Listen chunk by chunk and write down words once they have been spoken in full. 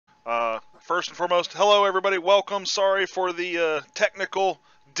First and foremost, hello everybody. Welcome. Sorry for the technical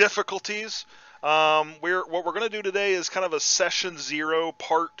difficulties. What we're going to do today is kind of a session 0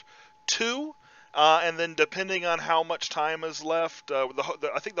 part 2. And then depending on how much time is left, I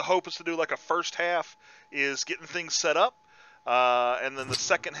think the hope is to do like a first half is getting things set up. And then the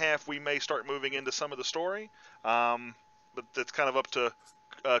second half we may start moving into some of the story. But that's kind of up to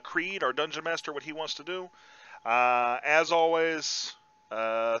Creed, our dungeon master, what he wants to do. As always,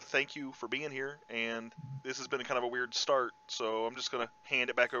 thank you for being here, and this has been kind of a weird start, so I'm just going to hand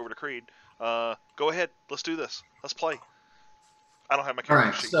it back over to Creed. Go ahead, let's do this. Let's play. I don't have my All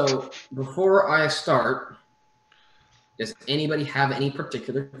character right, sheet. so before I start, does anybody have any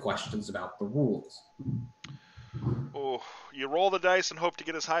particular questions about the rules? Oh, you roll the dice and hope to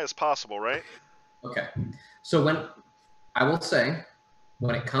get as high as possible, right? Okay, so I will say,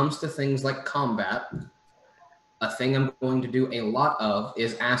 when it comes to things like combat, a thing I'm going to do a lot of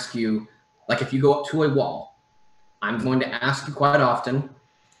is ask you, like if you go up to a wall, I'm going to ask you quite often,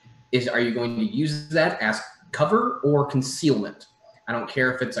 are you going to use that as cover or concealment? I don't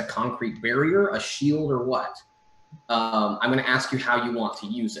care if it's a concrete barrier, a shield, or what. I'm going to ask you how you want to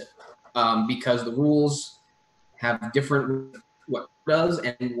use it, because the rules have different what does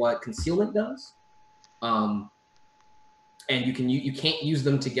and what concealment does. And you can't use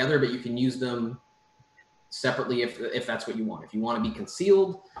them together, but you can use them separately if that's what you want. If you want to be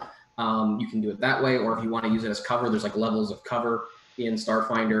concealed, you can do it that way, or if you want to use it as cover, there's like levels of cover in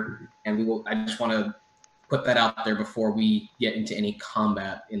Starfinder, and I just want to put that out there before we get into any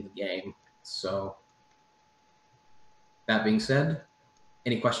combat in the game. So that being said,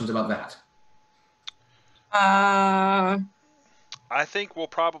 any questions about that? I think we'll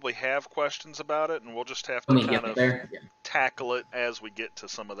probably have questions about it, and we'll just have to Let me kind get of there. Yeah. tackle it as we get to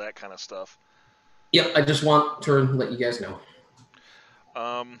some of that kind of stuff. Yep, I just want to let you guys know.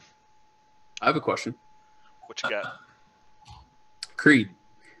 I have a question. What you got? Creed.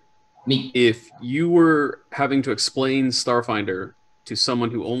 Me. If you were having to explain Starfinder to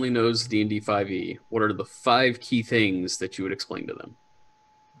someone who only knows D&D 5e, what are the 5 key things that you would explain to them?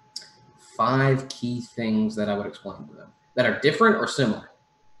 5 key things that I would explain to them that are different or similar?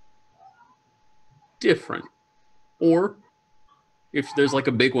 Different. Or if there's like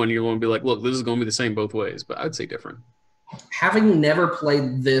a big one, you're going to be like, look, this is going to be the same both ways, but I'd say different. Having never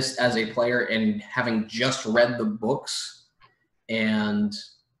played this as a player and having just read the books, and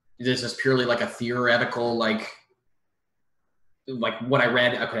this is purely like a theoretical, like what I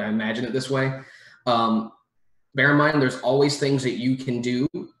read, okay, I imagine it this way. Bear in mind, there's always things that you can do.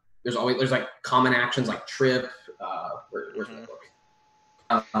 There's like common actions like trip. Where's my book?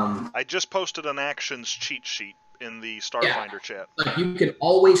 I just posted an actions cheat sheet in the Starfinder chat. Like you can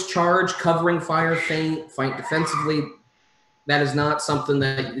always charge, covering fire, feint, fight defensively. That is not something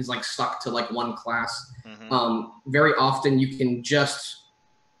that is like stuck to like one class. Very often you can just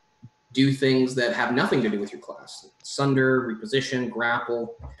do things that have nothing to do with your class. Sunder, reposition,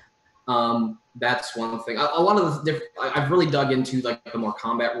 grapple. That's one thing. A lot of the I've really dug into like the more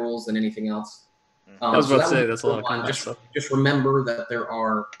combat rules than anything else. I was about to say that's a lot of combat stuff. Just remember that there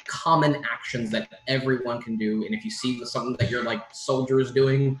are common actions that everyone can do, and if you see something that your like soldier is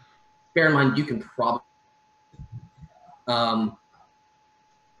doing, bear in mind you can probably.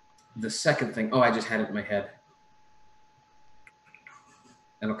 The second thing, I just had it in my head.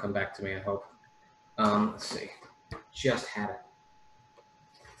 That'll come back to me, I hope. Let's see. Just had it.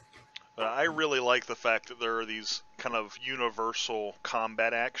 I really like the fact that there are these kind of universal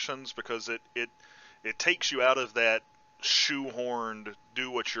combat actions, because it takes you out of that shoehorned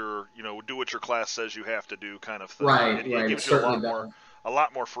do what your class says you have to do kind of thing. Right, it gives you a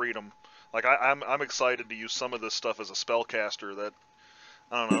lot more freedom. Like I'm excited to use some of this stuff as a spellcaster. That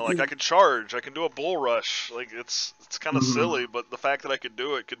I don't know, like I could charge, I can do a bull rush. Like it's kind of silly, but the fact that I could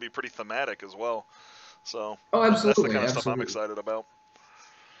do it could be pretty thematic as well. So absolutely, that's the kind of stuff I'm excited about.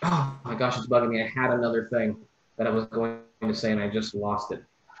 Oh my gosh, it's bugging me. I had another thing that I was going to say and I just lost it.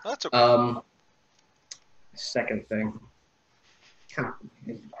 That's okay. Second thing. Kind of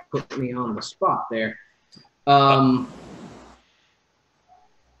put me on the spot there.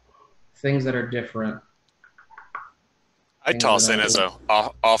 Things that are different. I toss in as a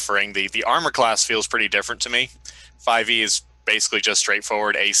offering. The armor class feels pretty different to me. 5e is basically just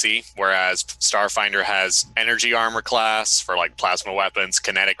straightforward AC, whereas Starfinder has energy armor class for like plasma weapons,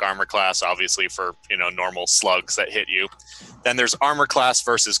 kinetic armor class, obviously for normal slugs that hit you. Then there's armor class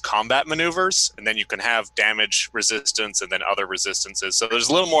versus combat maneuvers, and then you can have damage resistance and then other resistances. So there's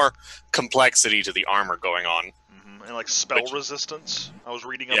a little more complexity to the armor going on. And like spell resistance. I was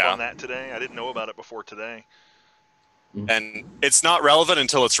reading up on that today. I didn't know about it before today. And it's not relevant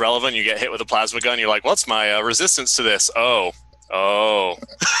until it's relevant. You get hit with a plasma gun. You're like, what's my resistance to this? Oh.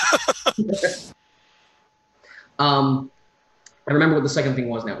 I remember what the second thing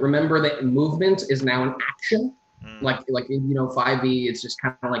was now. Remember that movement is now an action. Like 5e, it's just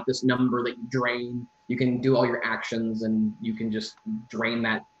kind of like this number that you drain. You can do all your actions, and you can just drain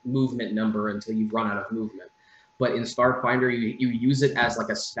that movement number until you've run out of movement. But in Starfinder, you use it as like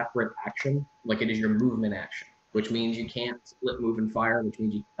a separate action, like it is your movement action, which means you can't split, move, and fire, which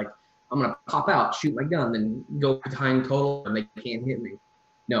means you I'm gonna pop out, shoot my gun, then go behind total, and they can't hit me.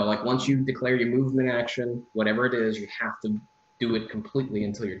 No, like once you declare your movement action, whatever it is, you have to do it completely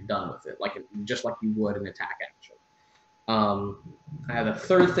until you're done with it, just like you would an attack action. I have a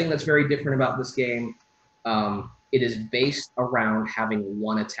third thing that's very different about this game. It is based around having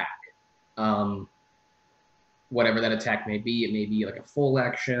one attack. Whatever that attack may be, it may be like a full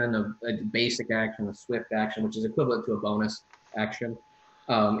action, a basic action, a swift action, which is equivalent to a bonus action.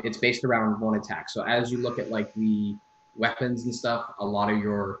 It's based around one attack. So as you look at like the weapons and stuff, a lot of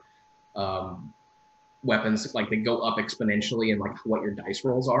your weapons, like they go up exponentially in like what your dice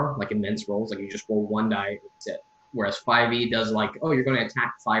rolls are, like immense rolls, like you just roll one die, that's it. Whereas 5e does like, oh, you're going to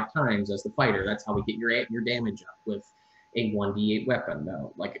attack 5 times as the fighter. That's how we get your damage up with a 1d8 weapon.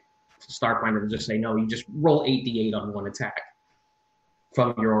 No, like Starfinder would just say, no, you just roll 8d8 on one attack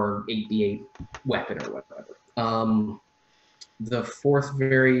from your 8d8 weapon or whatever. The fourth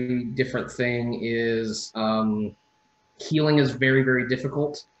very different thing is healing is very, very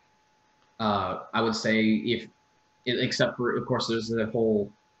difficult. I would say except for, of course, there's the whole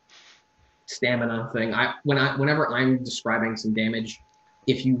stamina thing. Whenever I'm describing some damage,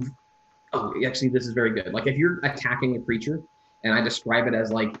 actually this is very good. Like if you're attacking a creature and I describe it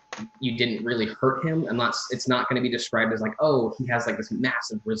as like you didn't really hurt him, it's not going to be described as like, oh, he has like this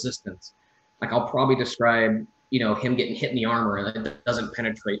massive resistance. Like I'll probably describe, him getting hit in the armor and it doesn't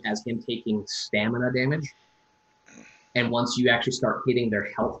penetrate as him taking stamina damage. And once you actually start hitting their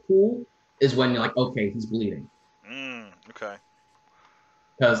health pool is when you're like, okay, he's bleeding. Okay.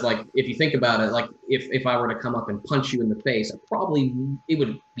 Because like if you think about it, like if I were to come up and punch you in the face, it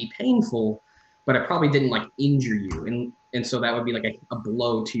would be painful, but it probably didn't like injure you, and so that would be like a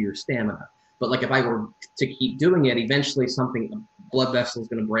blow to your stamina. But like if I were to keep doing it, eventually a blood vessel is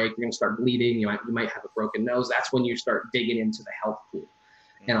going to break. You're going to start bleeding. You might have a broken nose. That's when you start digging into the health pool,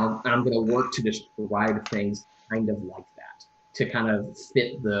 and I'm going to work to describe things kind of like that to kind of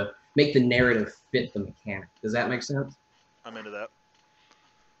make the narrative fit the mechanic. Does that make sense? I'm into that.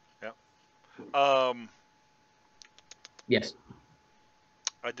 Yeah. Yes.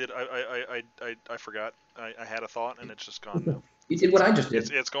 I did. I forgot. I had a thought and it's just gone now. You did what I just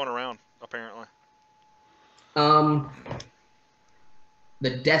did. It's going around apparently. The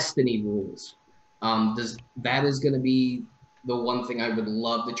destiny rules. That is going to be the one thing I would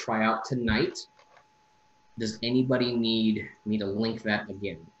love to try out tonight. Does anybody need me to link that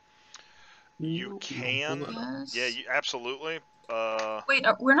again? You can. Yes. Yeah, absolutely. Wait,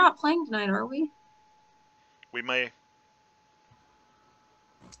 we're not playing tonight, are we? We may.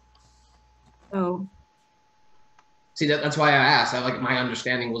 Oh. See, that's why I asked. My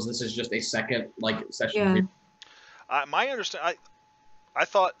understanding was this is just a second session. Yeah. My understanding. I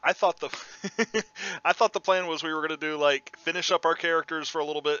thought the I thought the plan was we were gonna do like finish up our characters for a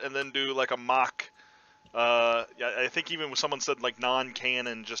little bit and then do like a mock. I think even someone said like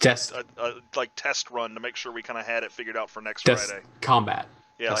non-canon, just a test run to make sure we kind of had it figured out for next Friday. Combat.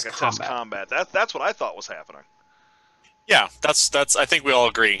 Yeah, like a test combat. That's what I thought was happening. Yeah, that's. I think we all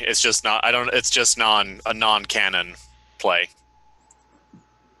agree. It's just not. It's just a non-canon play.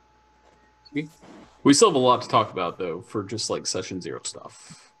 We still have a lot to talk about though for just like session 0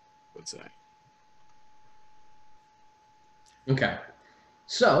 stuff, I would say. Okay,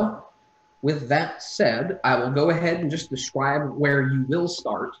 so. With that said, I will go ahead and just describe where you will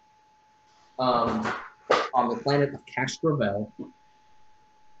start on the planet of Castrovel.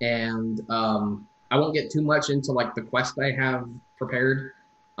 And I won't get too much into like the quest I have prepared.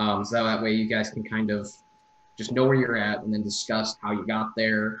 So that way you guys can kind of just know where you're at and then discuss how you got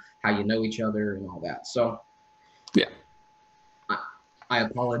there, how you know each other and all that. So yeah. I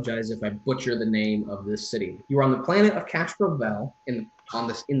apologize if I butcher the name of this city. You are on the planet of Castrovel in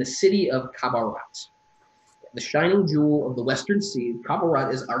the city of Kabarat. The shining jewel of the Western Sea,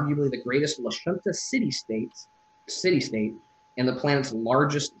 Kabarat is arguably the greatest Lashunta city-state and the planet's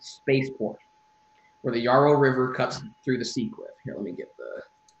largest spaceport, where the Yarrow River cuts through the sea cliff. Here, let me get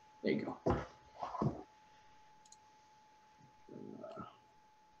there you go. Blah,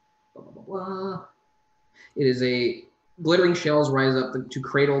 blah, blah, blah. It is a glittering shells rise up to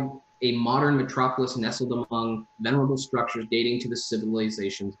cradle a modern metropolis nestled among venerable structures dating to the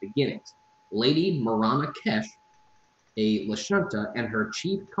civilization's beginnings. Lady Marana Kesh, a Lashunta, and her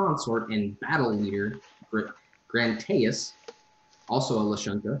chief consort and battle leader, Granteus, also a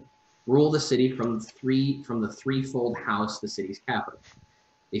Lashunta, rule the city from the threefold house, the city's capital.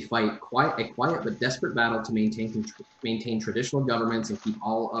 They fight a quiet but desperate battle to maintain traditional governments and keep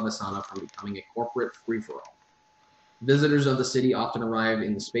all of Asana from becoming a corporate free-for-all. Visitors of the city often arrive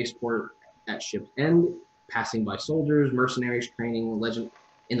in the spaceport at ship's end, passing by soldiers, mercenaries training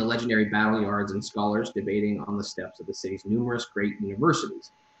in the legendary battle yards, and scholars debating on the steps of the city's numerous great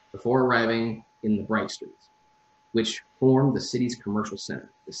universities before arriving in the bright streets, which form the city's commercial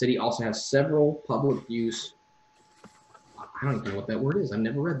center. The city also has several public use, I don't even know what that word is. I've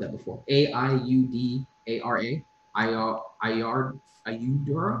never read that before. Aiudara?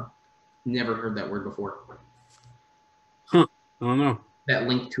 Ayudara? Never heard that word before. I don't know. That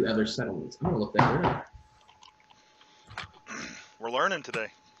link to other settlements. I'm going to look that word up. We're learning today.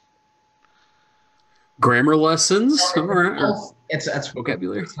 Grammar lessons? It's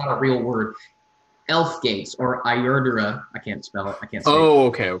vocabulary. It's not a real word. Elf gates or Ayurdara. I can't spell it. I can't say it. Oh,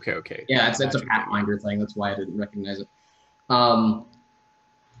 okay. Yeah, it's a Pathfinder thing. That's why I didn't recognize it.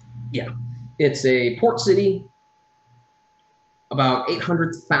 Yeah, it's a port city. About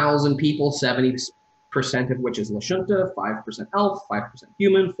 800,000 people, 70% of which is Lashunta, 5% elf, 5%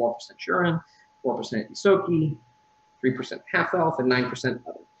 human, 4% Shurin, 4% Isoki, 3% half-elf, and 9%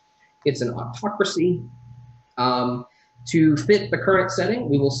 other. It's an autocracy. To fit the current setting,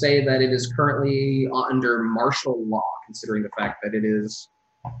 we will say that it is currently under martial law, considering the fact that it is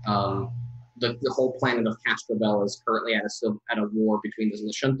the whole planet of Castrovel is currently at a war between the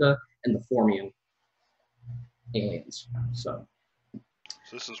Lashunta and the Formian aliens. So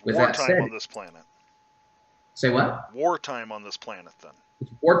this is with wartime on this planet. Say what? Wartime on this planet, then.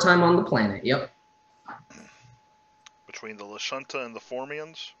 It's wartime on the planet, yep. Between the Lashunta and the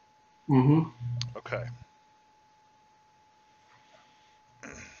Formians? Mm-hmm. Okay.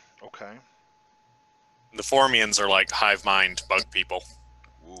 Okay. The Formians are like hive mind bug people.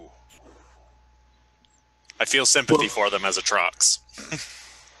 Ooh. I feel sympathy for them as a Trox.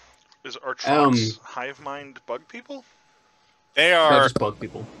 Are Trox hive mind bug people? They are just bug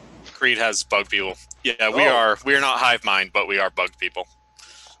people. Creed has bug people. Yeah, we are not hive mind, but we are bug people.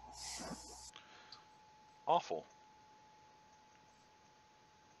 Awful.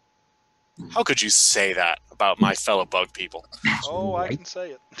 How could you say that about my fellow bug people? Oh, right. I can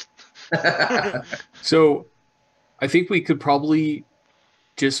say it. So, I think we could probably,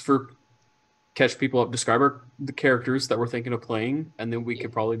 just for catch people up, describe the characters that we're thinking of playing, and then we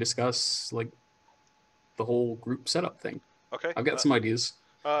could probably discuss like the whole group setup thing. Okay. I've got some ideas.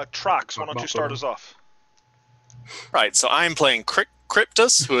 Trox, why don't you start us off? Right, so I'm playing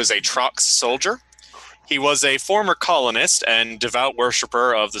Cryptus, who is a Trox soldier. He was a former colonist and devout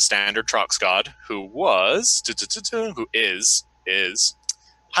worshiper of the standard Trox god, who is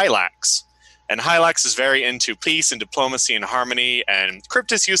Hylax. And Hylax is very into peace and diplomacy and harmony, and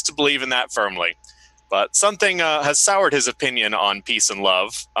Cryptus used to believe in that firmly. But something has soured his opinion on peace and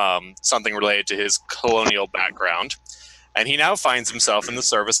love, something related to his colonial background, and he now finds himself in the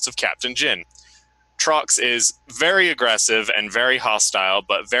service of Captain Jin. Trox is very aggressive and very hostile,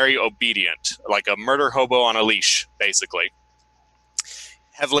 but very obedient, like a murder hobo on a leash, basically.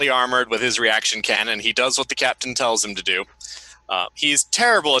 Heavily armored with his reaction cannon, he does what the captain tells him to do. He's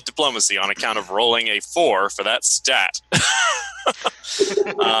terrible at diplomacy on account of rolling a 4 for that stat.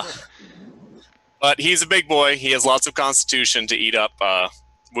 But he's a big boy. He has lots of constitution to eat up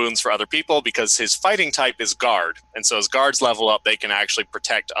wounds for other people because his fighting type is guard. And so as guards level up, they can actually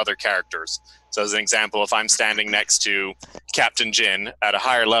protect other characters. So as an example, if I'm standing next to Captain Jin at a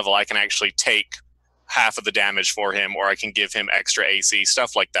higher level, I can actually take half of the damage for him, or I can give him extra AC,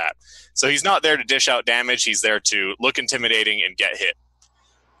 stuff like that. So he's not there to dish out damage. He's there to look intimidating and get hit.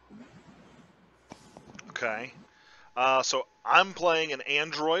 Okay. So I'm playing an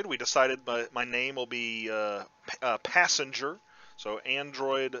android. We decided my name will be Passenger. So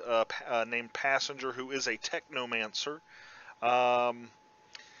android named Passenger, who is a technomancer.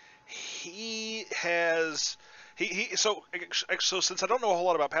 So since I don't know a whole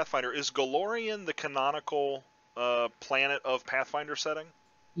lot about Pathfinder, is Golorian the canonical planet of Pathfinder setting?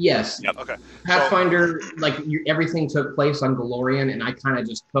 Yes. Yep. Okay. Pathfinder, everything took place on Golorian, and I kind of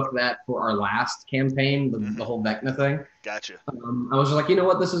just took that for our last campaign, the whole Vecna thing. Gotcha. I was just like, you know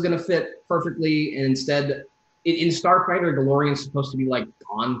what, this is going to fit perfectly. And instead, in Starfinder, Golorian's supposed to be like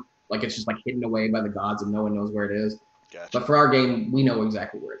gone, like it's just like hidden away by the gods, and no one knows where it is. Gotcha. But for our game, we know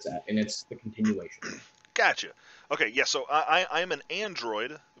exactly where it's at, and it's the continuation. Gotcha. Okay, yeah, so I'm an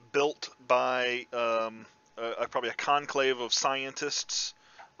android built by probably a conclave of scientists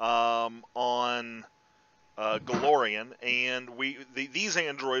on Galorian, and these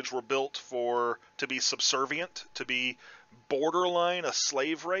androids were built to be subservient, to be borderline a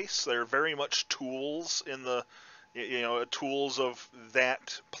slave race. They're very much tools in the tools of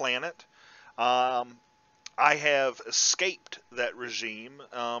that planet. I have escaped that regime,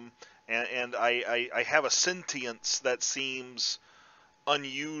 and I have a sentience that seems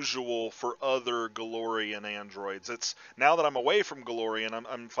unusual for other Galorian androids. It's now that I'm away from Galorian,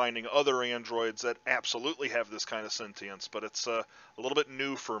 I'm finding other androids that absolutely have this kind of sentience, but it's a little bit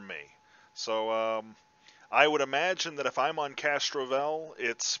new for me. So I would imagine that if I'm on Castrovel,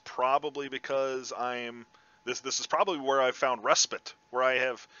 it's probably because this is probably where I've found respite, where I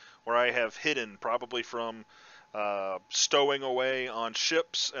have hidden, probably from stowing away on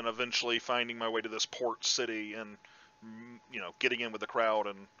ships and eventually finding my way to this port city and getting in with the crowd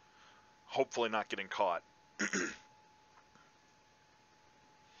and hopefully not getting caught.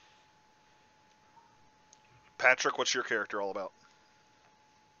 Patrick, what's your character all about?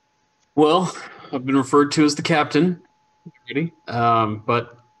 Well, I've been referred to as the captain already,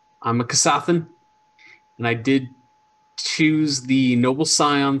 but I'm a Kasathan, and I did choose the Noble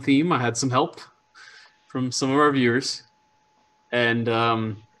Scion theme. I had some help from some of our viewers, and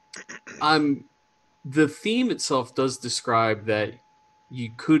the theme itself does describe that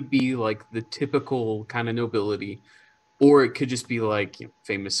you could be like the typical kind of nobility, or it could just be like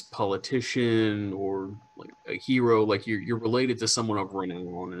famous politician or like a hero. Like you're related to someone of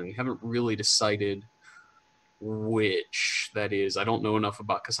renown, and I haven't really decided which that is. I don't know enough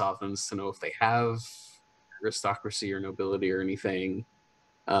about Kasathans to know if they have aristocracy or nobility or anything.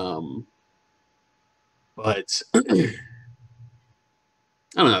 But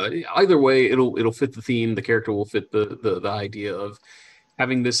I don't know. Either way, it'll fit the theme. The character will fit the idea of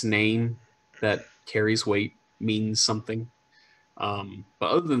having this name that carries weight, means something. But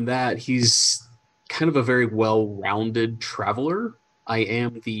other than that, he's kind of a very well-rounded traveler. I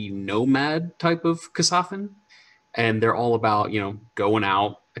am the nomad type of Kasathan, and they're all about going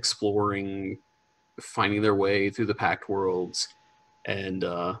out, exploring, finding their way through the Pact Worlds, and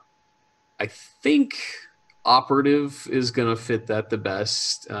I think operative is going to fit that the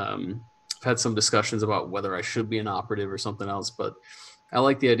best. I've had some discussions about whether I should be an operative or something else, but I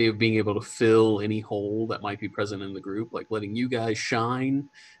like the idea of being able to fill any hole that might be present in the group, like letting you guys shine,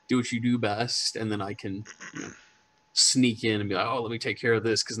 do what you do best, and then I can sneak in and be like, oh, let me take care of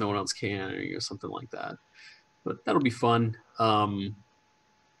this because no one else can, or something like that. But that'll be fun.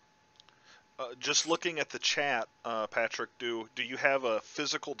 Just looking at the chat, Patrick, do you have a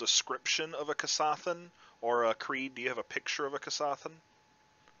physical description of a Kasathan? Or Creed, do you have a picture of a Kasathan?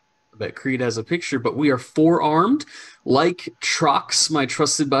 I bet Creed has a picture, but we are four-armed, like Trox, my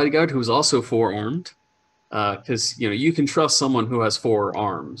trusted bodyguard, who is also four-armed. Because you can trust someone who has four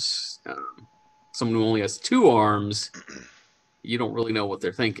arms. Someone who only has two arms, you don't really know what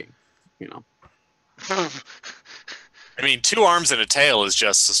they're thinking. I mean, 2 arms and a tail is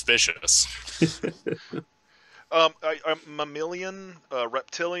just suspicious. Mammalian,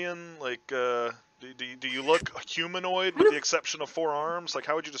 reptilian, like, do you look humanoid with the exception of 4 arms? Like,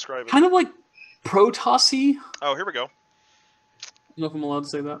 how would you describe it? Kind of like Protossy. Oh, here we go. I don't know if I'm allowed to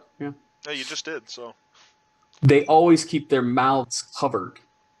say that. Yeah. No, you just did, so. They always keep their mouths covered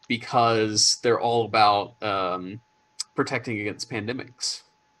because they're all about protecting against pandemics.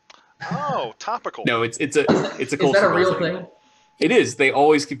 Oh, topical. No, it's a cultural Is that a real thing? It is. They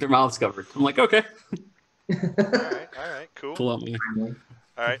always keep their mouths covered. I'm like, okay. All right, cool. Pull out me.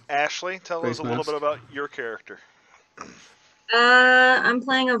 All right, Ashley, tell us a little bit about your character. I'm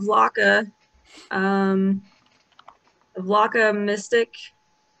playing a Vlaka mystic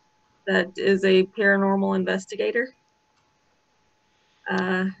that is a paranormal investigator.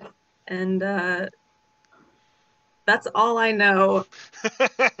 And that's all I know.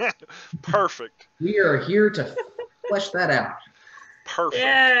 Perfect. We are here to flesh that out. Perfect.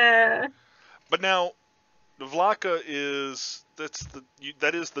 Yeah. But now, the Vlaka is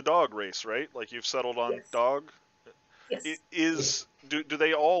that is the dog race, right? Like you've settled on Yes. dog. Yes. Do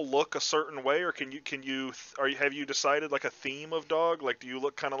they all look a certain way, or have you decided like a theme of dog? Like, do you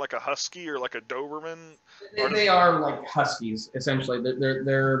look kind of like a husky or like a Doberman? They are like huskies, essentially.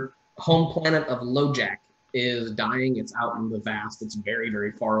 Their home planet of Lojak is dying. It's out in the vast. It's very,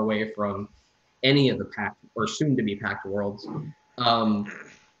 very far away from any of the packed or soon-to-be packed worlds.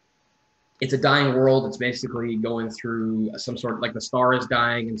 It's a dying world. It's basically going through some sort of, like, the star is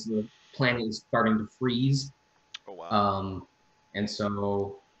dying, and so the planet is starting to freeze. Oh wow. And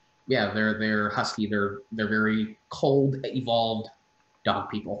so, yeah, they're husky. They're very cold, evolved dog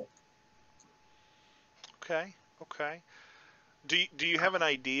people. Okay. Okay. Do you have an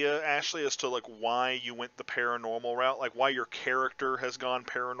idea, Ashley, as to like why you went the paranormal route? Like why your character has gone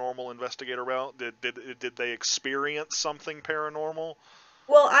paranormal investigator route? Did they experience something paranormal?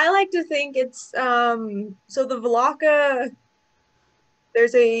 Well, I like to think it's so the Velaka,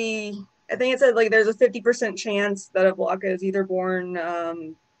 there's a I think it said like there's a 50% chance that a Velaka is either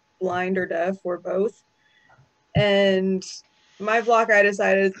born blind or deaf or both. And my Velaka I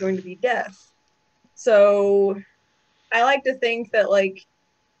decided is going to be deaf. So I like to think that like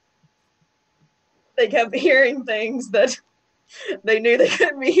they kept hearing things that they knew they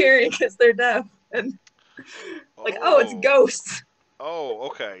couldn't be hearing because they're deaf. And like, oh, it's ghosts. Oh,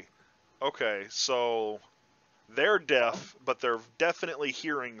 okay. Okay, so they're deaf, but they're definitely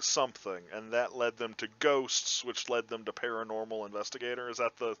hearing something, and that led them to ghosts, which led them to paranormal investigator. Is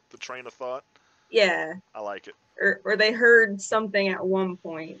that the train of thought? Yeah. I like it. Or they heard something at one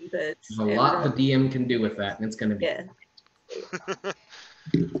point that There's a lot the DM can do with that, and it's going to be. Yeah.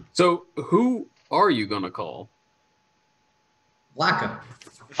 So who are you gonna call? Laka.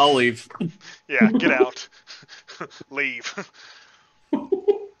 I'll leave. Yeah, get out. Leave.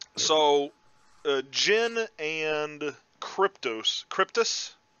 So, Jin and Kryptos,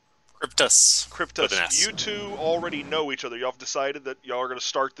 Cryptus. With an S. you two already know each other. Y'all have decided that y'all are going to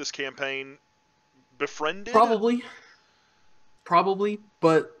start this campaign befriended? Probably,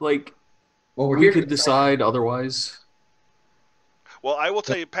 but like, Well, we're we here could to decide otherwise. Well, I will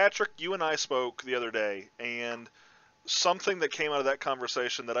tell you, Patrick, you and I spoke the other day, and something that came out of that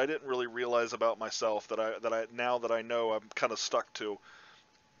conversation that I didn't really realize about myself that I now that I know I'm kind of stuck to.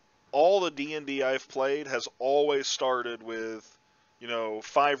 All the D&D I've played has always started with,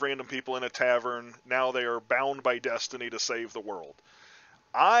 5 random people in a tavern. Now they are bound by destiny to save the world.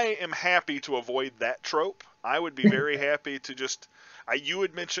 I am happy to avoid that trope. I would be very happy to just. You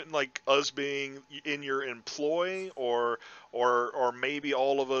had mentioned like us being in your employ, or maybe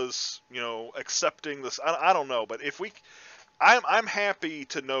all of us, accepting this. I don't know, but if I'm happy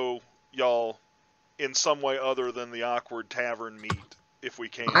to know y'all in some way other than the awkward tavern meet, if we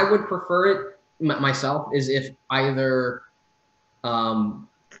can. I would prefer it myself is if either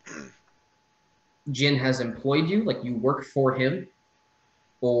Jin has employed you, like you work for him,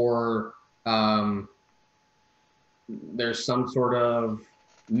 or there's some sort of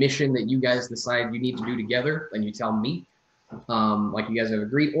mission that you guys decide you need to do together, and you tell me, like you guys have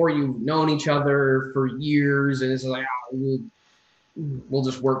agreed, or you've known each other for years, and it's like, we'll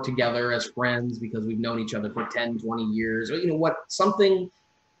just work together as friends because we've known each other for 10, 20 years, or something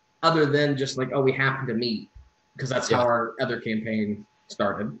other than just like, oh, we happen to meet, because that's how our other campaign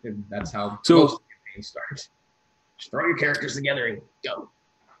started, and that's how most campaigns start. Just throw your characters together and go.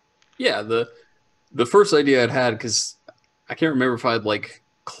 Yeah, the first idea I'd had, because I can't remember if I'd like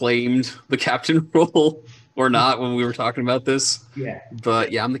claimed the captain role or not when we were talking about this. Yeah.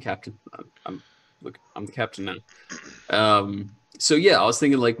 But yeah, I'm the captain. I'm the captain now. So yeah, I was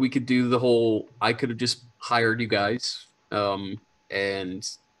thinking like we could do the whole. I could have just hired you guys, and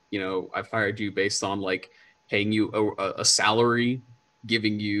I've hired you based on like paying you a salary,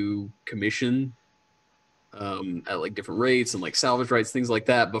 giving you commission at like different rates and like salvage rights, things like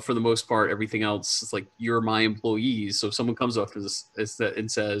that. But for the most part, everything else is like you're my employees. So if someone comes up to this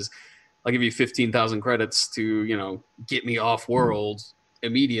and says, I'll give you 15,000 credits to, get me off world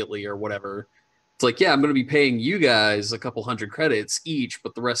immediately or whatever. It's like, yeah, I'm going to be paying you guys a couple hundred credits each,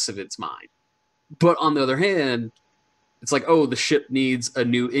 but the rest of it's mine. But on the other hand, it's like, oh, the ship needs a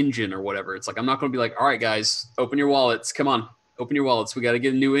new engine or whatever. It's like, I'm not going to be like, all right, guys, open your wallets. Come on, open your wallets. We got to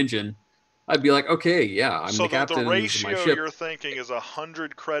get a new engine. I'd be like, okay, yeah, I'm the captain. So the this is my ratio ship. you're thinking is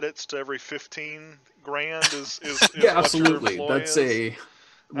 100 credits to every 15 grand is yeah, what absolutely. Your employ That's is?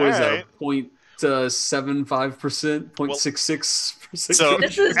 What is right. that? 0.75%, 0.66%. So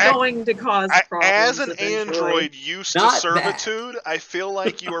this is going to cause problems. As an eventually. android used Not to servitude, I feel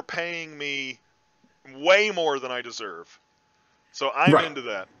like you are paying me way more than I deserve. So I'm into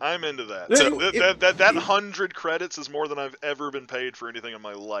that. So that 100 credits is more than I've ever been paid for anything in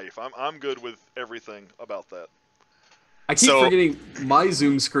my life. I'm good with everything about that. I keep forgetting my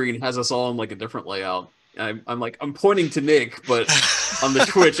Zoom screen has us all in like a different layout. I'm pointing to Nick, but on the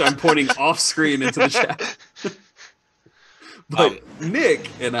Twitch I'm pointing off screen into the chat. But Nick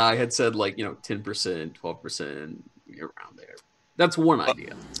and I had said like 10%, 12%, around there. That's one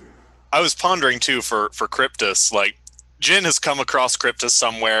idea. I was pondering too for Cryptus, like Jin has come across Cryptus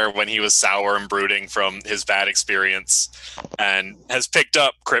somewhere when he was sour and brooding from his bad experience and has picked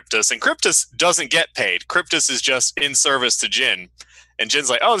up Cryptus, and Cryptus doesn't get paid. Cryptus is just in service to Jin. And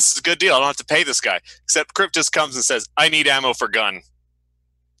Jin's like, oh, this is a good deal. I don't have to pay this guy. Except Cryptus comes and says, I need ammo for gun.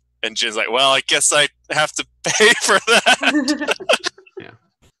 And Jin's like, well, I guess I have to pay for that. Yeah.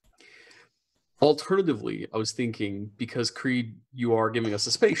 Alternatively, I was thinking, because Creed, you are giving us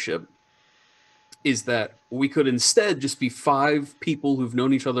a spaceship, is that we could instead just be 5 people who've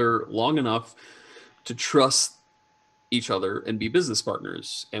known each other long enough to trust each other and be business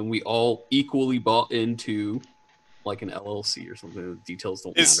partners, and we all equally bought into like an LLC or something. The details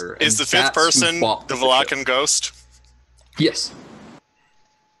don't matter. Is the 5th person the Valakan ghost? Yes.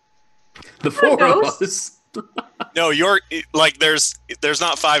 The 4 of us. No, you're like there's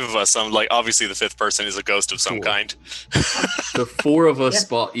not 5 of us. I'm like, obviously the 5th person is a ghost of some 4. kind. The 4 of us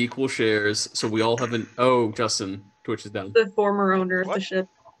bought equal shares, so we all have an. Oh, Justin, Twitch is down. The former owner of the ship.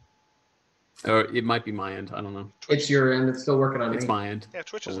 Or it might be my end. I don't know. It's your end. It's still working on It's me. my end. Yeah,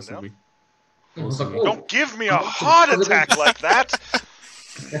 Twitch isn't down. Don't give me a heart attack like that.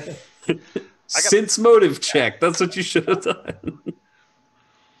 Sense motive check. That's what you should have done.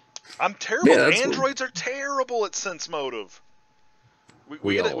 I'm terrible. Yeah, Androids are terrible at sense motive.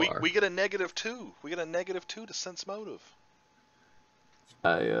 We get a -2. We get a -2 to sense motive.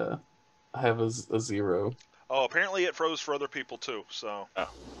 I have a 0. Oh, apparently it froze for other people too. So,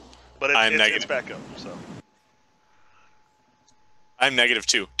 but it's back up. So I'm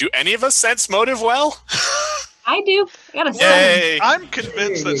 -2. Do any of us sense motive well? I do. I got a 7. Yay! I'm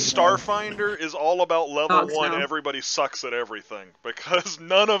convinced that Starfinder is all about level 1. No. Everybody sucks at everything because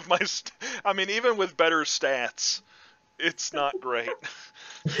none of my. I mean, even with better stats, it's not great.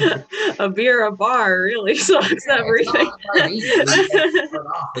 A beer, a bar really sucks everything.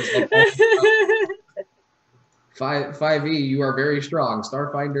 5e, you are very strong.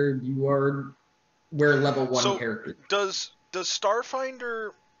 Starfinder, we're level 1 character. Does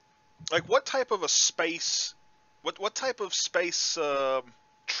Starfinder, like, what type of a space? What type of space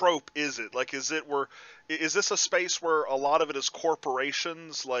trope is it? Like, is this a space where a lot of it is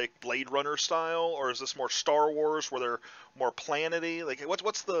corporations, like Blade Runner style, or is this more Star Wars, where they're more planety? Like,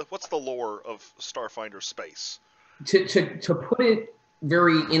 what's the lore of Starfinder space? To put it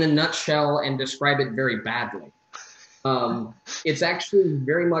very in a nutshell and describe it very badly, it's actually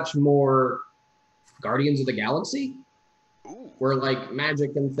very much more Guardians of the Galaxy. Ooh. Where like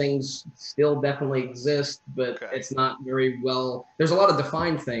magic and things still definitely exist, but it's not very well. There's a lot of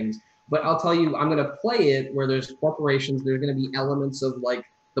defined things, but I'll tell you, I'm going to play it where there's corporations. There's going to be elements of like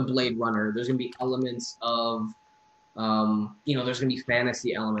the Blade Runner. There's going to be elements of, there's going to be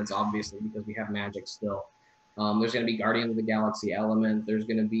fantasy elements, obviously, because we have magic still. There's going to be Guardians of the Galaxy element. There's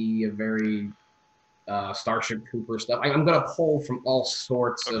going to be a very Starship Cooper stuff. I'm going to pull from all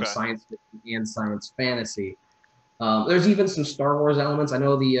sorts of science fiction and science fantasy. There's even some Star Wars elements. I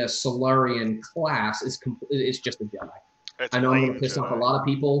know the Solarian class is just a Jedi. I know I'm going to piss off a lot of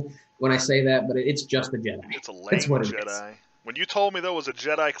people when I say that, but it's just a Jedi. It's a lame Jedi. When you told me there was a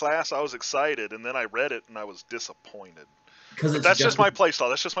Jedi class, I was excited, and then I read it and I was disappointed. But that's just my playstyle.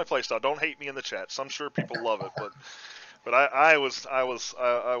 That's just my playstyle. Don't hate me in the chat. I'm sure people love it, but I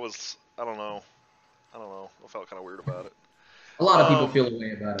don't know. I felt kind of weird about it. A lot of people feel a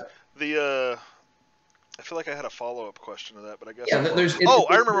way about it. I feel like I had a follow-up question to that, but I guess... Yeah,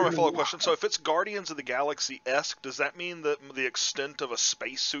 I remember my follow-up question. So if it's Guardians of the Galaxy-esque, does that mean that the extent of a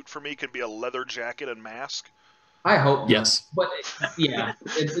spacesuit for me could be a leather jacket and mask? I hope yes. But, yeah.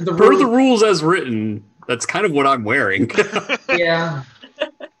 Per the rules as written, that's kind of what I'm wearing. Yeah.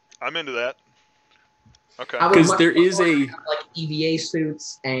 I'm into that. Okay. Because there is like EVA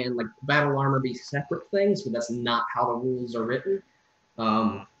suits and like battle armor be separate things, but that's not how the rules are written.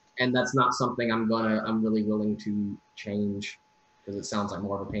 And that's not something I'm really willing to change because it sounds like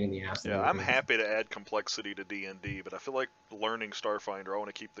more of a pain in the ass. Yeah, I'm happy to add complexity to D&D, but I feel like learning Starfinder, I want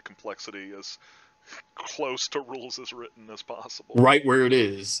to keep the complexity as close to rules as written as possible. Right where it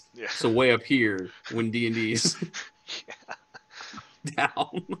is. Yeah. So way up here when D&D's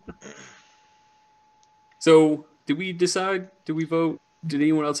down. So did we decide? Did we vote? Did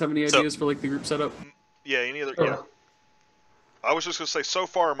anyone else have any ideas for like the group setup? Yeah, any other? Yeah. I was just going to say, so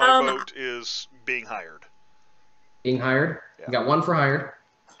far my vote is being hired. Being hired? Yeah. You got one for hired.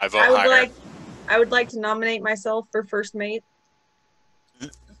 I vote hired. I would like to nominate myself for first mate.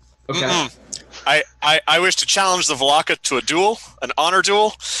 Okay. I wish to challenge the Valaka to a duel, an honor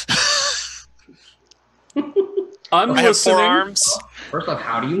duel. I have 4 arms. First off,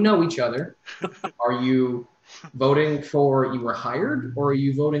 how do you know each other? Are you voting for you were hired, or are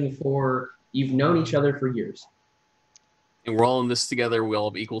you voting for you've known each other for years? And we're all in this together. We all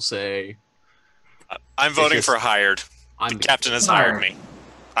have equal say. I'm voting for hired. The captain has hired me.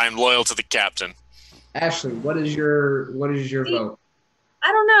 I'm loyal to the captain. Ashley, what is your vote?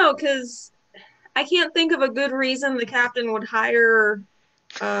 I don't know, because I can't think of a good reason the captain would hire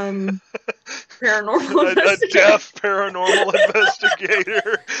paranormal a investigator. deaf paranormal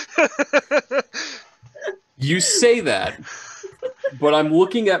investigator. You say that, but I'm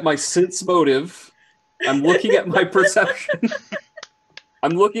looking at my sense motive. I'm looking at my perception.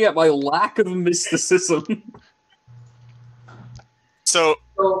 I'm looking at my lack of mysticism. So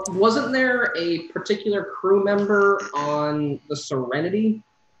So wasn't there a particular crew member on the Serenity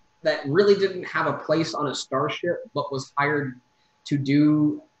that really didn't have a place on a starship, but was hired to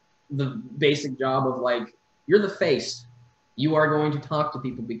do the basic job of like, you're the face. You are going to talk to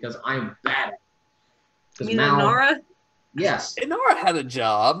people because I'm bad at it. You mean Nara? Yes. Nora had a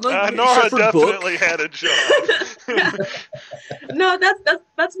job. Nora definitely had a job. No,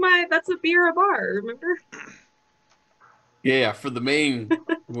 that's a beer bar, remember? Yeah, for the main,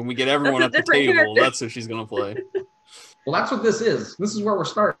 when we get everyone at That's a the different table, character. that's who she's going to play. Well, that's what this is. This is where we're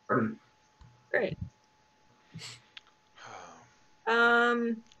starting. Great.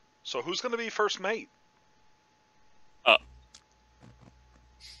 So who's going to be first mate?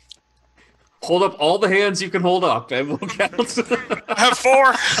 Hold up all the hands you can hold up, and we'll count. I have 4.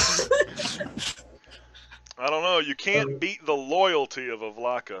 I don't know. You can't beat the loyalty of a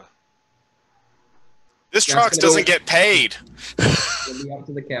Vlaka. This That's Trox gonna doesn't go- get paid. It'll be up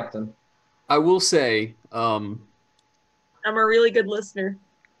to the captain. I will say, I'm a really good listener.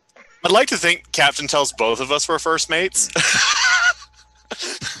 I'd like to think Captain tells both of us we're first mates.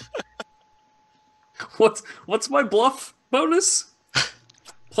 what's my bluff bonus?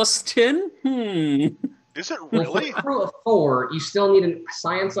 Plus 10? Is it Well, really? for a crew of 4, you still need a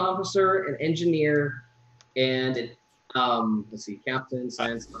science officer, an engineer, and let's see, captain,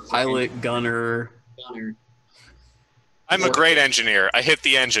 science officer, Pilot, gunner. gunner. I'm a great engineer. I hit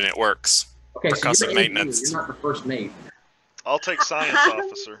the engine, it works. Okay, so Percussive you're the engineer, maintenance. you're not the first mate. I'll take science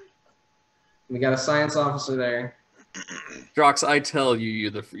officer. We got a science officer there. Drox, I tell you,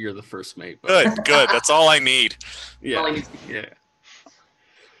 you're the first mate. But Good. That's all I need. All he yeah, needs to- yeah.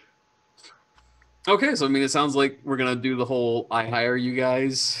 Okay, so I mean, it sounds like we're gonna do the whole "I hire you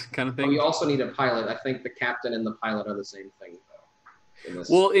guys" kind of But thing. you also need a pilot. I think the captain and the pilot are the same thing, though. In this.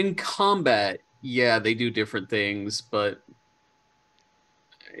 Well, in combat, yeah, they do different things, but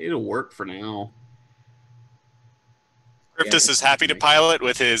it'll work for now. Cryptus is happy to pilot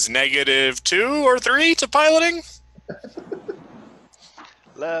with his -2 or 3 to piloting.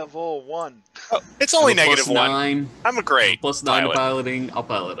 Level 1. Oh, it's only I'm a plus -1. 9. I'm a great Plus 9 to pilot. piloting. I'll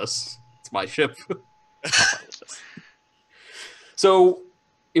pilot us. It's my ship. I'll pilot us. So,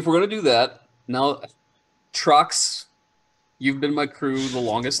 if we're gonna do that now, Trox, you've been my crew the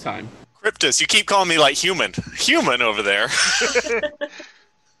longest time. Cryptus, you keep calling me like human over there.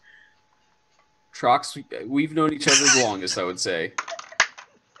 Trox, we've known each other the longest, I would say.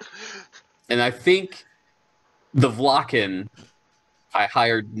 And I think the Vlakin I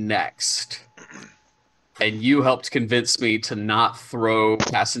hired next. And you helped convince me to not throw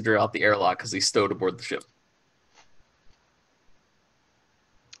passenger out the airlock because he stowed aboard the ship.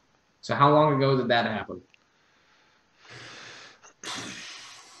 So how long ago did that happen?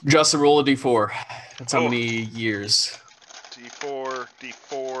 Just a roll of D4. That's how many years. D4,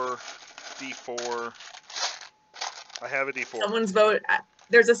 D4, D4. I have a D4. Someone's vote.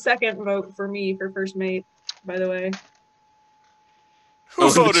 There's a second vote for me for first mate, by the way. Who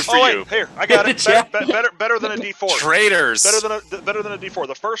voted for you? Wait, here, I got it. Yeah. Better than a D4. Traitors. Better than a D4.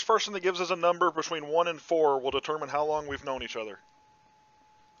 The first person that gives us a number between 1 and 4 will determine how long we've known each other.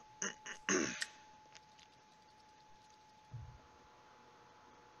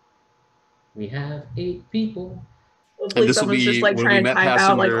 We have 8 people. Hopefully this will someone's be just like when trying we to met type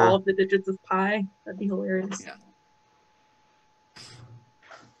out like passenger- all of the digits of pi. That'd be hilarious. Yeah.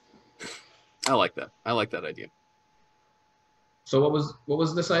 I like that. I like that idea. So what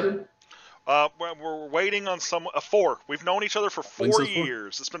was decided? We're waiting on 4. We've known each other for 4 When's this for?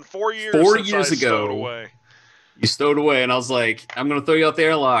 years. It's been 4 years 4 since years I ago. stowed away. You stowed away, and I was like, I'm going to throw you out the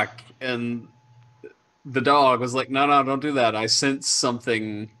airlock. And the dog was like, no, don't do that. I sense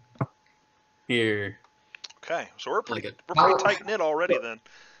something here. Okay, so we're pretty Like it. tight-knit already then.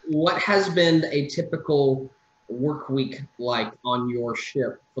 What has been a typical work week like on your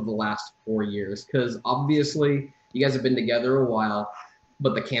ship for the last 4 years? Because obviously you guys have been together a while,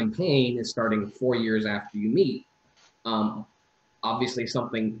 but the campaign is starting 4 years after you meet. Obviously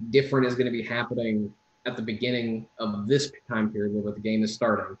something different is going to be happening at the beginning of this time period where the game is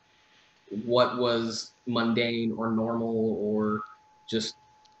starting. What was mundane or normal or just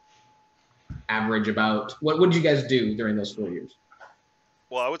average about? What did you guys do during those 4 years?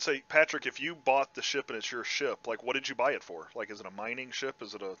 Well, I would say, Patrick, if you bought the ship and it's your ship, like, what did you buy it for? Like, is it a mining ship?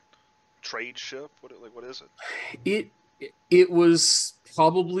 Is it a trade ship? What is it? It was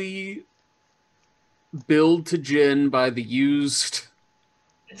probably billed to Jin by the used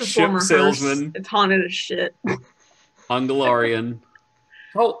It's a ship former salesman hearse. It's haunted as shit. on Galarian.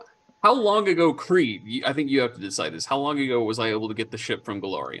 How long ago, Creed? I think you have to decide this. How long ago was I able to get the ship from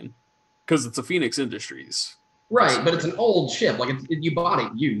Galarian? Because it's a Phoenix Industries. Right, but it's an old ship. Like you bought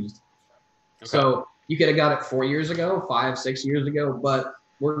it used. Okay. So you could have got it 4 years ago, 5, 6 years ago. But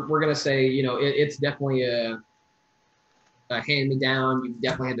we're gonna say, it's definitely a hand me down. You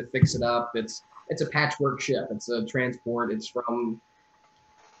definitely had to fix it up. It's a patchwork ship. It's a transport. It's from,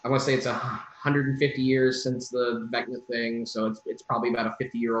 I want to say it's 150 years since the Vecna thing. So it's probably about a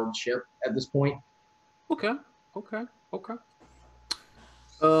 50-year-old ship at this point. Okay.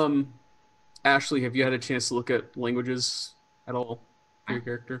 Ashley, have you had a chance to look at languages at all for your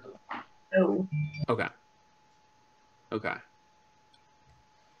character? No. Okay.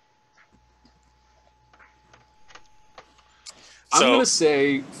 I'm going to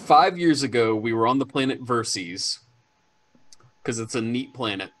say 5 years ago, we were on the planet Verces, because it's a neat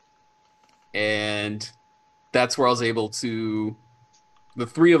planet. And that's where I was able to, the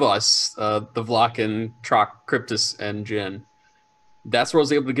three of us, the Vlakin, Trock, Cryptus, and Jin, that's where I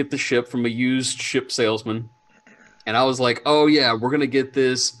was able to get the ship from a used ship salesman. And I was like, oh yeah, we're going to get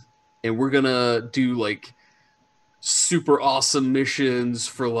this, and we're going to do like super awesome missions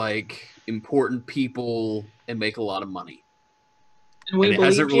for like important people and make a lot of money. And it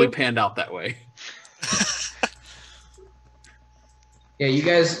hasn't really panned out that way. Yeah, you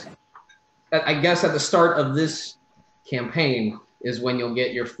guys, I guess at the start of this campaign is when you'll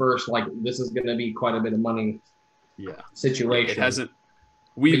get your first, like, this is going to be quite a bit of money situation. It hasn't.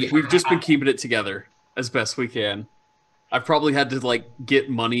 We've just been keeping it together as best we can. I've probably had to like get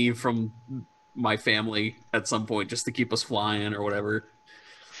money from my family at some point just to keep us flying or whatever.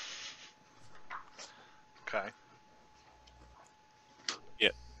 Okay. Yeah.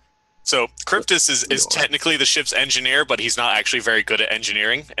 So Cryptus is technically the ship's engineer, but he's not actually very good at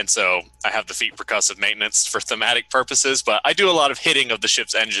engineering, and so I have the feat percussive maintenance for thematic purposes, but I do a lot of hitting of the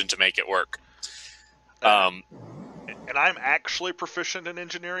ship's engine to make it work. And I'm actually proficient in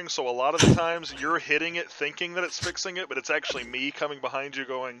engineering, so a lot of the times you're hitting it thinking that it's fixing it, but it's actually me coming behind you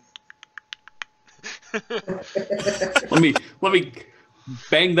going... Let me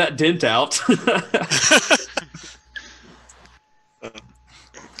bang that dent out.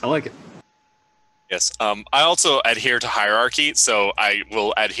 I like it. Yes. I also adhere to hierarchy, so I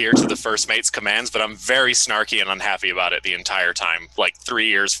will adhere to the first mate's commands, but I'm very snarky and unhappy about it the entire time. Like 3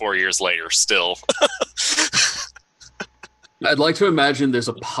 years, 4 years later, still. I'd like to imagine there's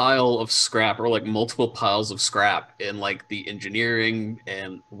a pile of scrap or like multiple piles of scrap in like the engineering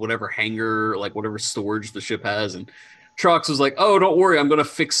and whatever hangar, like whatever storage the ship has. And Trox was like, oh, don't worry, I'm going to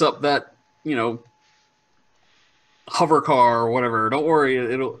fix up that, hover car or whatever. Don't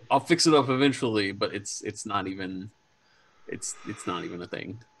worry, I'll fix it up eventually, but it's not even a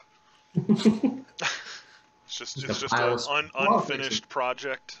thing. It's just an unfinished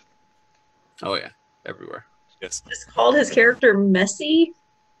project. Oh yeah, everywhere. Yes. Just called his character messy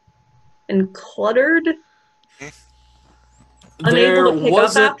and cluttered. There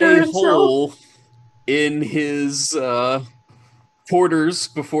wasn't a hole in his quarters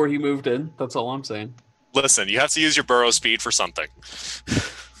before he moved in. That's all I'm saying. Listen, you have to use your burrow speed for something.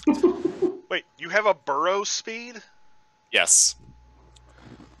 Wait, you have a burrow speed? Yes.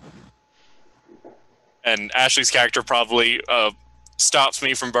 And Ashley's character probably stops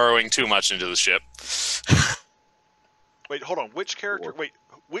me from burrowing too much into the ship. Wait, hold on. Which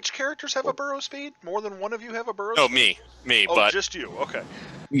characters have a burrow speed? More than one of you have a burrow no, speed? Me, oh, but... just you. Okay.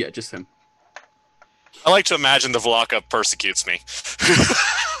 Yeah, just him. I like to imagine the Vlaka persecutes me.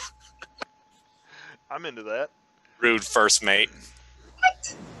 I'm into that. Rude first mate.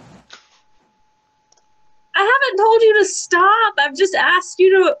 What? I haven't told you to stop. I've just asked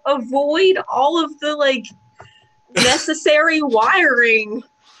you to avoid all of the, necessary wiring.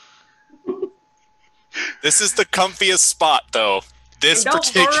 This is the comfiest spot, though.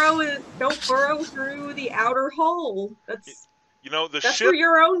 Don't burrow through the outer hole. That's for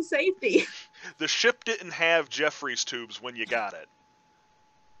your own safety. The ship didn't have Jeffrey's tubes when you got it.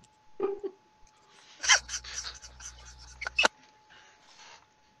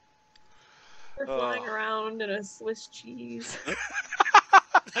 We're flying around in a Swiss cheese.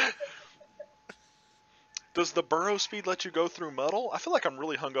 Does the burrow speed let you go through metal? I feel like I'm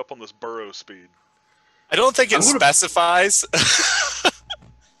really hung up on this burrow speed. I don't think it specifies.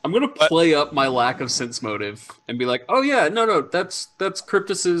 I'm gonna play up my lack of sense motive and be like, "Oh yeah, no, that's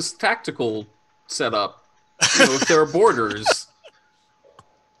Cryptus's tactical setup. If there are borders."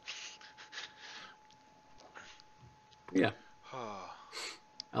 Yeah,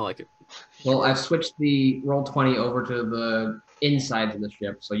 I like it. Well, I've switched the Roll20 over to the insides of the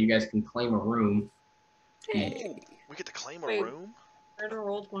ship, so you guys can claim a room. Ooh, we get to claim a Wait. room? Where's our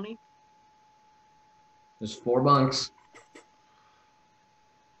roll 20? There's 4 bunks.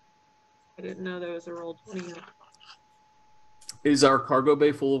 I didn't know there was a roll 20 yet. Is our cargo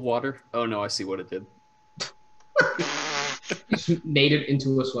bay full of water? Oh no, I see what it did. Just made it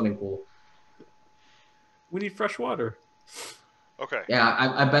into a swimming pool. We need fresh water. Okay. Yeah,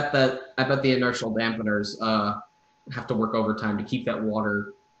 I bet the inertial dampeners have to work overtime to keep that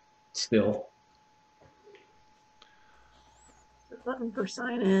water still. The button for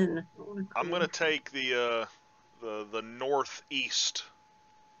sign in. I'm gonna take the northeast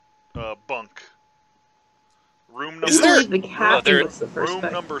bunk. Room number. Is there- I believe the captain there- was the first Room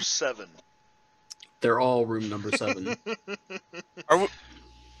spec. number 7. They're all room number 7. I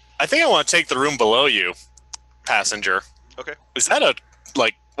think I want to take the room below you, passenger. Okay. Is that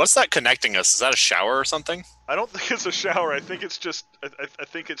what's that connecting us? Is that a shower or something? I don't think it's a shower. I think it's just. I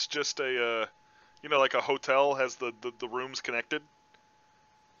think it's just a. Like a hotel has the rooms connected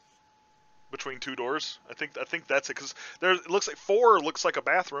between 2 doors. I think that's it, because it looks like 4 looks like a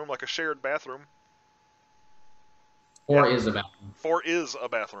bathroom, like a shared bathroom. 4 Yeah. is a bathroom. 4 is a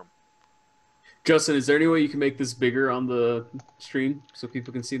bathroom. Justin, is there any way you can make this bigger on the stream so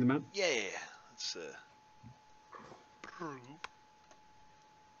people can see the map? Yeah. Let's group.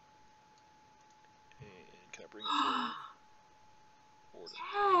 And can I bring it forward?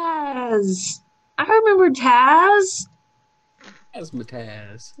 Taz! I remember Taz!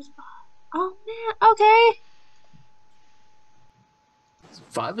 Asmataz. Oh man, okay.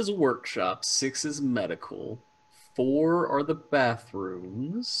 5 is a workshop, 6 is medical, 4 are the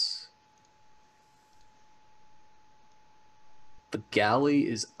bathrooms. The galley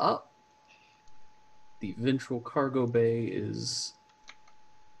is up. The ventral cargo bay is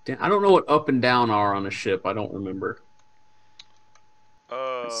down. I don't know what up and down are on a ship. I don't remember.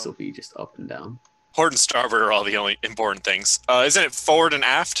 It'd still be just up and down. Port and starboard are all the only important things. Isn't it forward and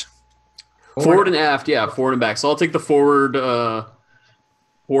aft? Forward and aft, yeah, forward and back. So I'll take the forward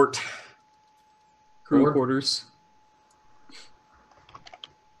port crew Forward. quarters.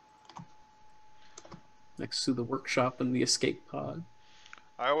 Next to the workshop and the escape pod.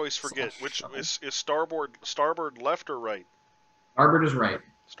 I always forget which is starboard left or right. Starboard is right.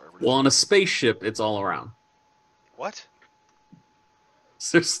 Starboard. Well, on a spaceship, it's all around. What?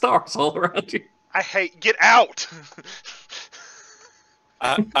 So there's stars all around you. I hate. Get out.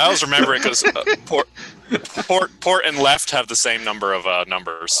 I always remember it because port and left have the same number of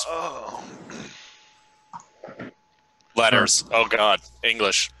numbers. Oh. Letters. Oh God,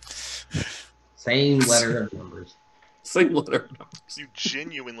 English. Same letter of numbers. Same letter. You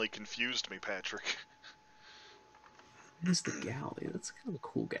genuinely confused me, Patrick. What is the galley? That's kind of a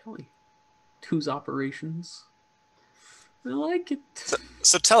cool galley. 2's operations. I like it.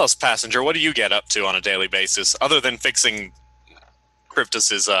 So tell us, passenger, what do you get up to on a daily basis, other than fixing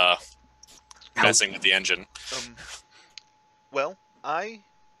Cryptus's messing with the engine? Well, I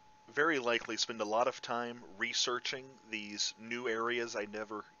very likely spend a lot of time researching these new areas I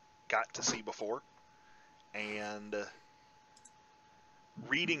never got to see before, and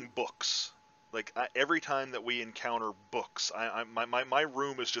reading books. Like every time that we encounter books, my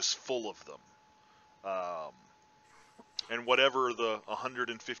room is just full of them. And whatever the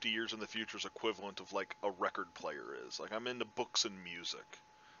 150 years in the future is equivalent of like a record player is. Like I'm into books and music.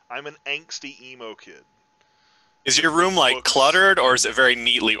 I'm an angsty emo kid. Is your room like cluttered, or is it very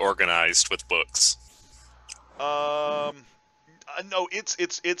neatly organized with books? No,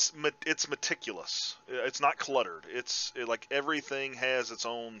 it's meticulous. It's not cluttered. Like everything has its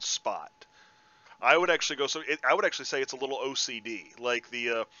own spot. I would actually say it's a little OCD. Like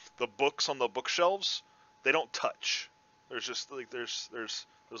the books on the bookshelves, they don't touch. There's just like there's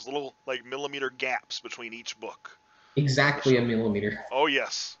little like millimeter gaps between each book. Exactly a millimeter. Oh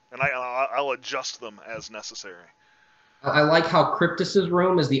yes, and I'll adjust them as necessary. I like how Cryptus's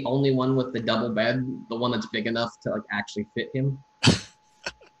room is the only one with the double bed, the one that's big enough to like actually fit him.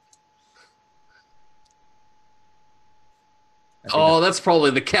 Oh, that's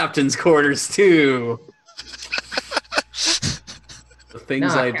probably the captain's quarters too. The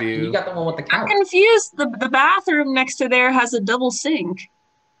things I do. You got the one with the I'm couch. confused. The bathroom next to there has a double sink.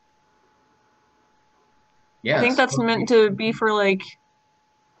 Yes. I think that's meant to be for like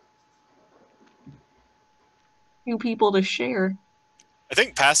 2 people to share. I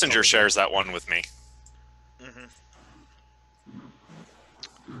think passenger shares that one with me. Mm-hmm.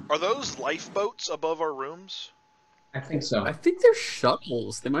 Are those lifeboats above our rooms? I think so. I think they're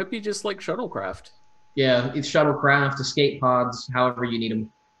shuttles. They might be just like shuttlecraft. Yeah, it's shuttlecraft, escape pods, however you need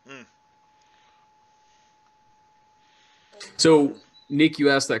them. Mm. So, Nick, you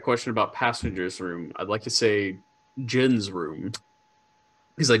asked that question about passengers' room. I'd like to say Jen's room.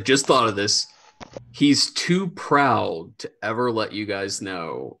 Because I just thought of this. He's too proud to ever let you guys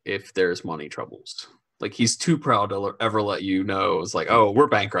know if there's money troubles. Like, he's too proud to ever let you know. It's like, oh, we're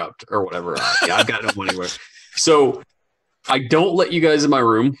bankrupt or whatever. Yeah, I've got no money. So I don't let you guys in my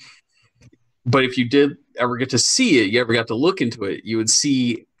room. But if you did ever get to see it, you ever got to look into it, you would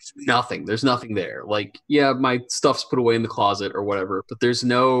see nothing. There's nothing there. Like, yeah, my stuff's put away in the closet or whatever, but there's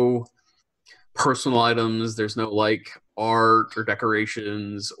no personal items. There's no like art or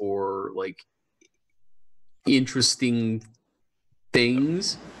decorations or like interesting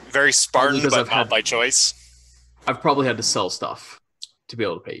things. Very Spartan, because but not by choice. I've probably had to sell stuff to be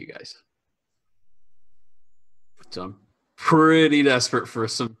able to pay you guys. So I'm pretty desperate for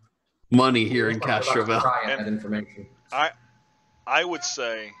some money here in Castroville. That information. I would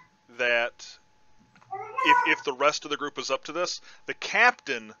say that if the rest of the group is up to this, the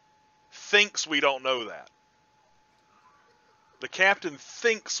captain thinks we don't know that. The captain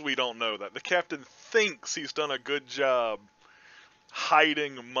thinks we don't know that. The captain thinks he's done a good job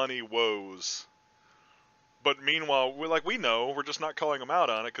hiding money woes. But meanwhile, we know, we're just not calling him out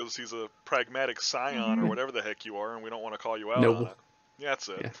on it because he's a pragmatic scion or whatever the heck you are, and we don't want to call you out on it. Yeah, that's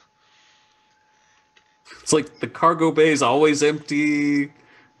it. Yeah. It's like the cargo bay is always empty,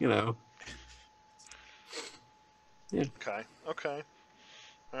 you know. Yeah. Okay.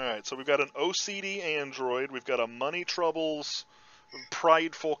 All right, so we've got an OCD android. We've got a money troubles,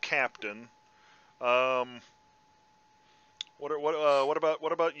 prideful captain. What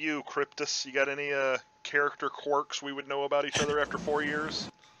about you, Cryptus? You got any character quirks we would know about each other after 4 years?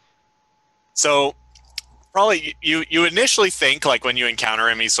 So probably you initially think, like, when you encounter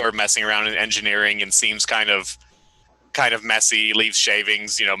him, he's sort of messing around in engineering and seems kind of messy, leaves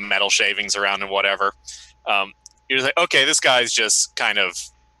shavings, metal shavings around and whatever. You're like, okay, this guy's just kind of,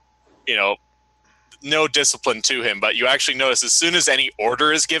 no discipline to him. But you actually notice as soon as any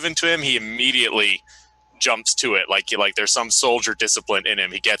order is given to him, he immediately jumps to it. Like there's some soldier discipline in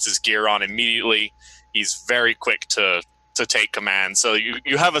him. He gets his gear on immediately. He's very quick to take command. So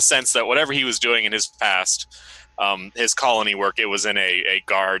you have a sense that whatever he was doing in his past, his colony work, it was in a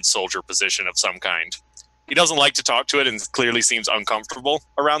guard soldier position of some kind. He doesn't like to talk to it and clearly seems uncomfortable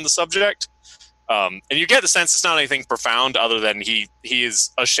around the subject. And you get the sense it's not anything profound other than he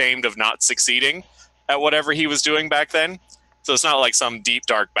is ashamed of not succeeding at whatever he was doing back then. So it's not like some deep,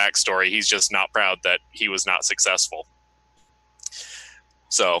 dark backstory. He's just not proud that he was not successful.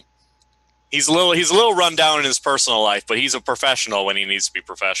 So he's a little run down in his personal life, but he's a professional when he needs to be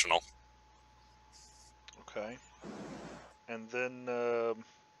professional. Okay. And then,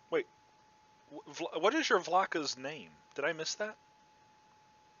 wait, what is your Vlaka's name? Did I miss that?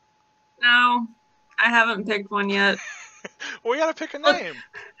 No, I haven't picked one yet. Well, we gotta pick a name.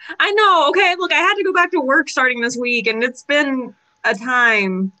 I know. Okay, look, I had to go back to work starting this week, and it's been a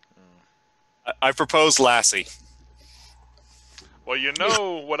time. I propose Lassie. Well, you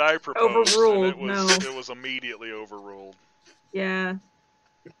know what I proposed. Overruled. And it was immediately overruled. Yeah.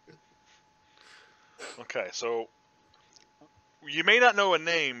 Okay, so you may not know a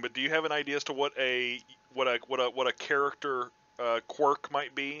name, but do you have an idea as to what a character quirk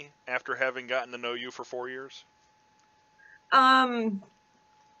might be after having gotten to know you for 4 years?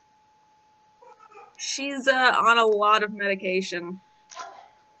 She's on a lot of medication.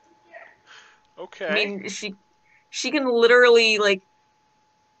 Okay. I mean, she can literally like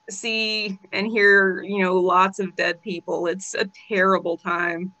see and hear, lots of dead people. It's a terrible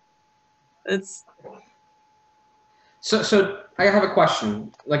time. So I have a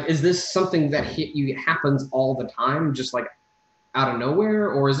question. Like, is this something that happens all the time, just like out of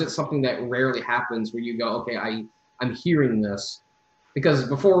nowhere, or is it something that rarely happens where you go, okay, I'm hearing this? Because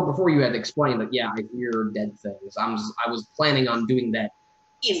before you had explained that, yeah, I hear dead things. I was planning on doing that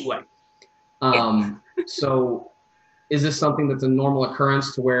anyway. So is this something that's a normal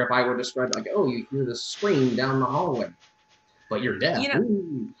occurrence to where if I were to describe, like, oh, you hear this scream down the hallway, but you're deaf?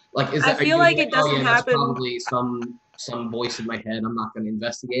 Like, is that? I feel like it doesn't happen. That's probably some voice in my head. I'm not going to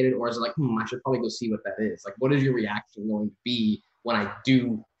investigate it, or is it like, I should probably go see what that is? Like, what is your reaction going to be when I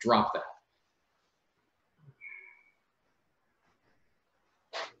do drop that?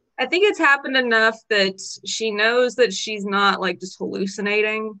 I think it's happened enough that she knows that she's not like just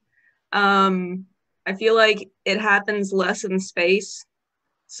hallucinating. I feel like it happens less in space.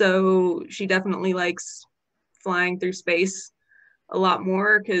 So she definitely likes flying through space a lot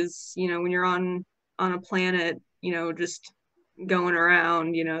more because, when you're on a planet, just going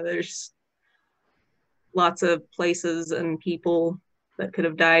around, lots of places and people that could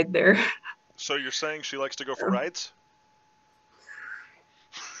have died there. So you're saying she likes to go for rides?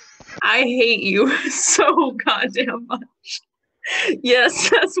 I hate you so goddamn much. Yes,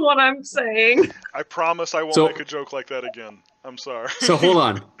 that's what I'm saying. I promise I won't So- make a joke like that again. I'm sorry. So hold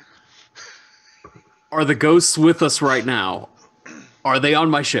on. Are the ghosts with us right now? Are they on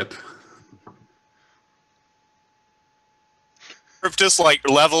my ship? Griff just like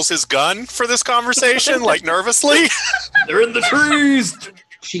levels his gun for this conversation, like nervously. They're in the trees.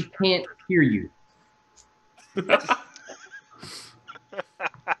 She can't hear you.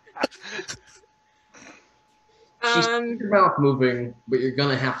 She's your mouth moving, but you're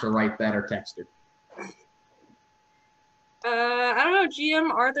gonna have to write that or text her. I don't know,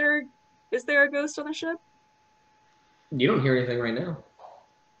 GM, is there a ghost on the ship? You don't hear anything right now.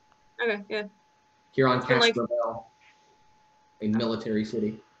 Okay, yeah. You're on been like- Casper Bell, a military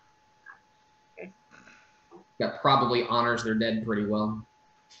city. Okay. That probably honors their dead pretty well.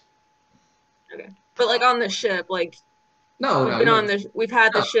 Okay. But like on the ship, like No, we've no, been you on we've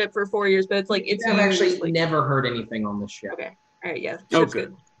had the No. ship for 4 years, but it's like it's I've actually used, like, never heard anything on the ship. okay. Alright, yeah. Oh, Ship's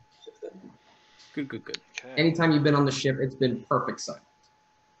good. Ship's good. Good. Okay. Anytime you've been on the ship, it's been perfect silence.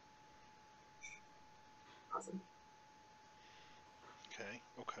 Awesome.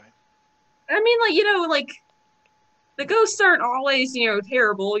 Okay. I mean, like, like the ghosts aren't always,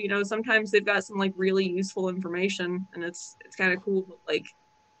 terrible. Sometimes they've got some like really useful information, and it's kind of cool. But like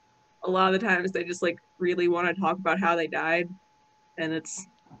a lot of the times, they just like really want to talk about how they died, and it's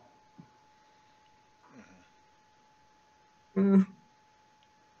Mm-hmm.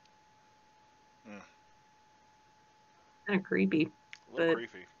 kind of creepy. A little But-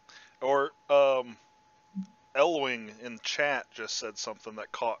 creepy. Or Elwing in chat just said something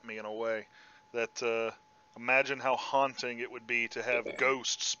that caught me in a way. That imagine how haunting it would be to have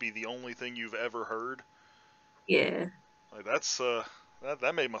ghosts be the only thing you've ever heard. Yeah. Like that's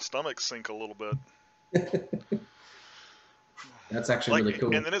that made my stomach sink a little bit. That's actually really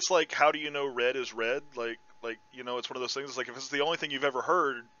cool. And then it's like, how do you know red is red? Like it's one of those things. It's like if it's the only thing you've ever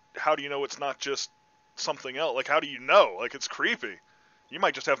heard, how do you know it's not just something else? Like how do you know? Like it's creepy. You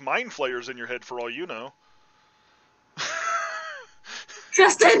might just have mind flayers in your head for all you know.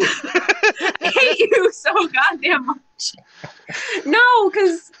 Justin, I hate you so goddamn much. No,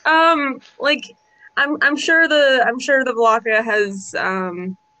 because like I'm sure the Vlaka has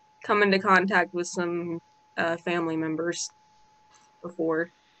come into contact with some family members before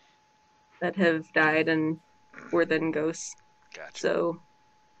that have died and were then ghosts. Gotcha. So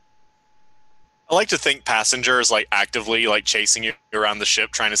I like to think Passenger is like actively like chasing you around the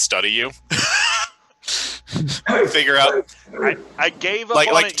ship, trying to study you. Figure out. I gave up Like-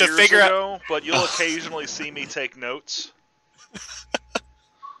 on like it to years figure out- ago, but you'll occasionally see me take notes.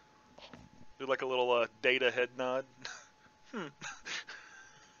 Do like a little data head nod.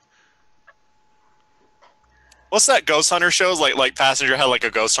 What's that Ghost Hunter shows? Like Passenger had like a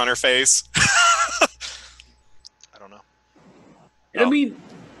Ghost Hunter face. I don't know. I mean,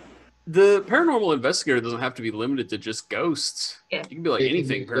 the paranormal investigator doesn't have to be limited to just ghosts. Yeah. You can be like It can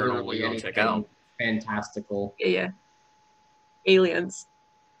anything be literally paranormal you want to check anything out. Fantastical. yeah. Aliens.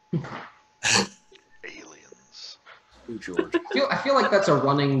 Aliens. Ooh, George. I feel like that's a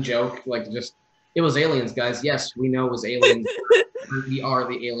running joke. Like just, it was aliens, guys. Yes, we know it was aliens. We are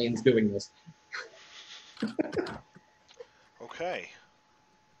the aliens doing this. Okay.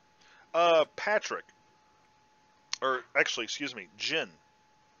 Patrick. Or actually, excuse me, Jin.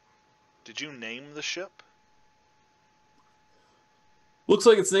 Did you name the ship? Looks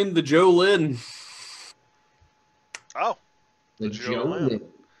like it's named the Joe Lynn. Oh. The Joe Joe Lynn. Lynn.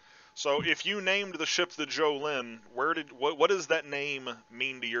 So if you named the ship the Joe Lynn, what does that name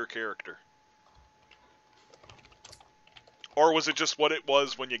mean to your character? Or was it just what it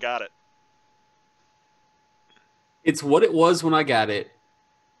was when you got it? It's what it was when I got it.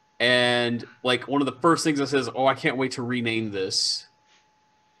 And like one of the first things that says, "Oh, I can't wait to rename this,"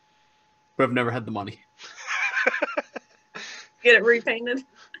 but I've never had the money Get it repainted.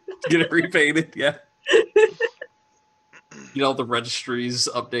 to get it repainted. Yeah, get all the registries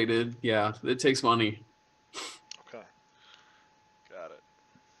updated. Yeah, it takes money. Okay. Got it.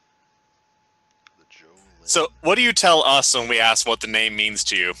 The Joe Lynn. So, what do you tell us when we ask what the name means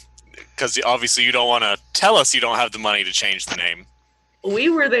to you? Because obviously you don't want to tell us you don't have the money to change the name. We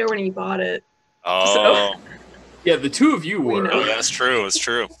were there when you bought it. Oh, Yeah, the two of you We were. know. that's true. It's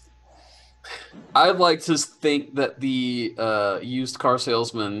true. I'd like to think that the used car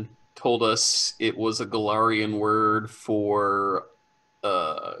salesman told us it was a Galarian word for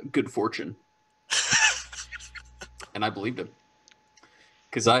good fortune. And I believed him.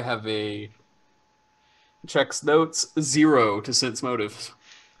 Because I have a Checks notes 0 to sense motives.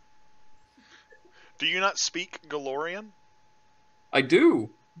 Do you not speak Galorian? I do.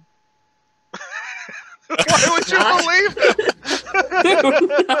 Why would you believe Dude.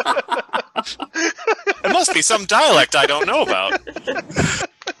 It must be some dialect I don't know about.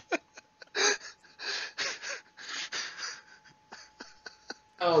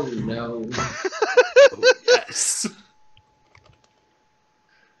 Oh no. Yes.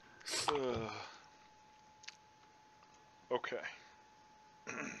 Okay.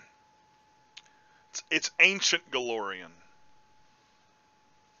 It's ancient Galorian.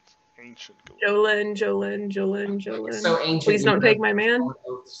 Ancient Galorian. Jolin. So ancient. Please don't take my man.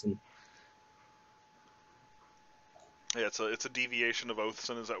 Yeah, it's a deviation of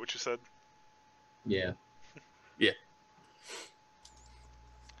Oathson. Is that what you said? Yeah. Yeah.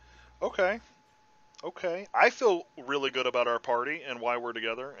 Okay. I feel really good about our party and why we're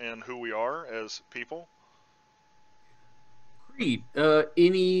together and who we are as people. Creed,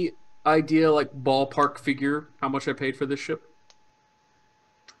 any idea, like ballpark figure, how much I paid for this ship?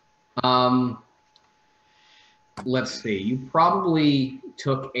 Let's see. You probably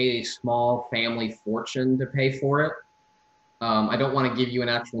took a small family fortune to pay for it. I don't want to give you an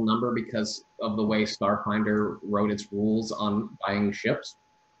actual number because of the way Starfinder wrote its rules on buying ships.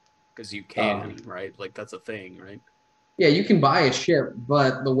 Because you can, right? Like, that's a thing, right? Yeah, you can buy a ship,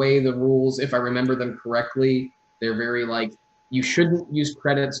 but the way the rules, if I remember them correctly, they're very like, you shouldn't use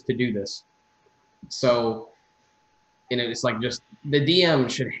credits to do this. So, it's like just the DM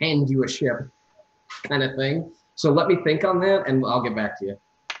should hand you a ship kind of thing. So let me think on that and I'll get back to you.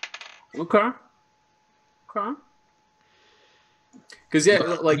 Okay. Because, yeah,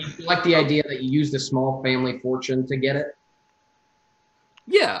 like... Do you like the idea that you used a small family fortune to get it?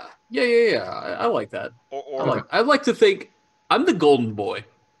 Yeah. I like that. I'd like to think I'm the golden boy.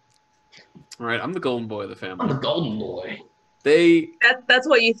 All right, I'm the golden boy of the family. I'm the golden boy. That's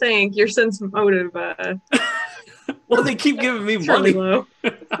what you think. Your sense of motive. Well, they keep giving me really money. Low.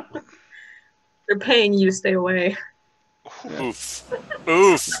 They're paying you to stay away. Oof.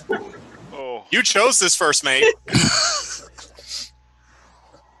 Oh. You chose this first, mate.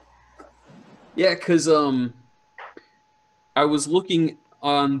 Yeah, because I was looking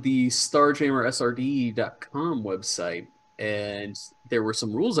on the starjamersrd.com website, and there were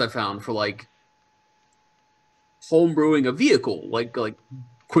some rules I found for like homebrewing a vehicle, like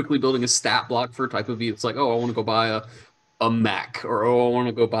quickly building a stat block for a type of vehicle. It's like, oh, I want to go buy a mech, or oh, I want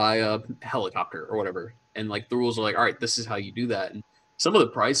to go buy a helicopter or whatever. And like the rules are like, all right, this is how you do that. And some of the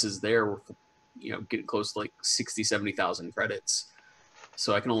prices there were, getting close to like 60, 70,000 credits.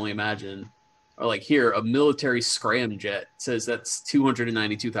 So I can only imagine. Or like here, a military scramjet says that's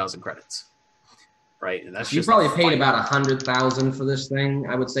 292,000 credits, right? And that's you just probably paid about 100,000 for this thing,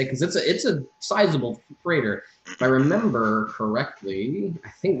 I would say, because it's a sizable freighter. If I remember correctly, I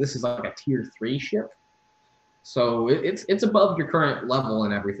think this is like a tier 3 ship, so it's above your current level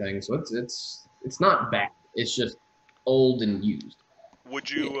and everything. So it's not bad. It's just old and used.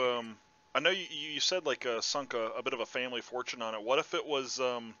 Would you? I know you said like sunk a bit of a family fortune on it. What if it was?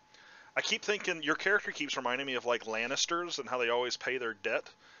 I keep thinking your character keeps reminding me of like Lannisters and how they always pay their debt.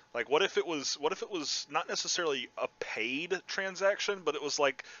 Like what if it was not necessarily a paid transaction, but it was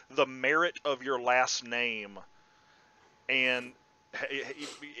like the merit of your last name and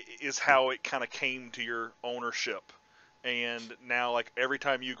is how it kind of came to your ownership. And now like every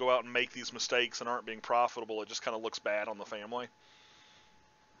time you go out and make these mistakes and aren't being profitable, it just kind of looks bad on the family.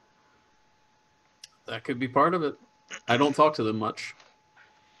 That could be part of it. I don't talk to them much.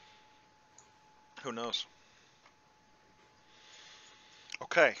 Who knows?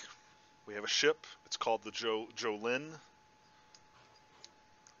 Okay, we have a ship. It's called the Jolin.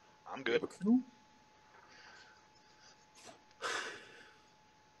 I'm good.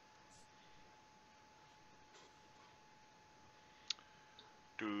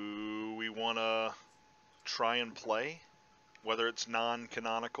 Do we want to try and play, whether it's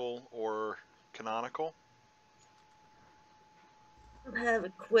non-canonical or canonical? I have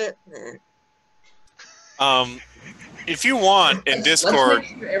equipment. If you want in Discord,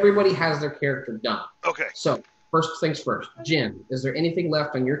 let's make sure everybody has their character done. Okay. So first things first, Jin, is there anything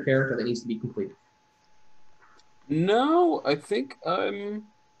left on your character that needs to be completed? No, I think I'm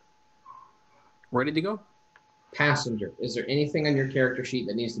ready to go. Passenger, is there anything on your character sheet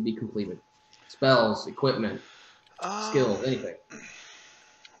that needs to be completed? Spells, equipment, skills, anything?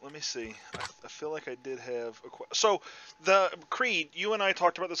 Let me see. I feel like I did have so the Creed. You and I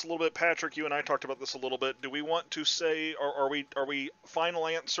talked about this a little bit. Patrick, you and I talked about this a little bit. Do we want to say, or are we final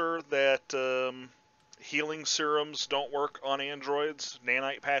answer that healing serums don't work on androids?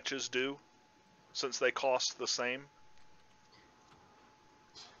 Nanite patches do. since they cost the same?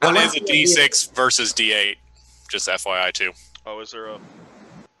 One is a D6 versus D8, just FYI too. Oh, is there a...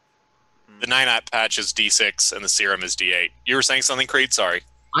 The nanite patch is D6 and the serum is D8. You were saying something, Creed? Sorry.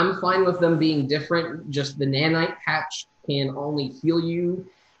 I'm fine with them being different. Just the nanite patch can only heal you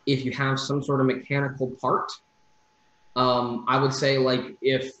if you have some sort of mechanical part. I would say, like,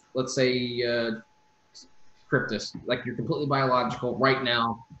 if, let's say, Cryptus, like, you're completely biological right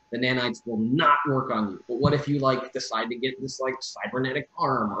now, the nanites will not work on you. But what if you, like, decide to get this, like, cybernetic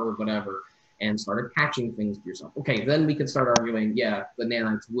arm or whatever and start attaching things to yourself? Okay, then we can start arguing, yeah, the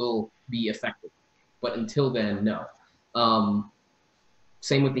nanites will be effective. But until then, no.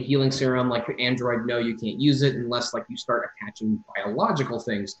 Same with the healing serum. Like your android, no, you can't use it unless, like, you start attaching biological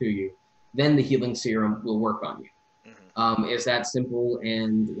things to you. Then the healing serum will work on you. Is that simple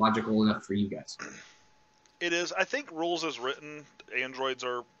and logical enough for you guys? It is. I think rules as written, androids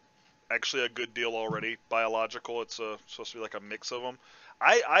are actually a good deal already. Biological, it's supposed to be like a mix of them.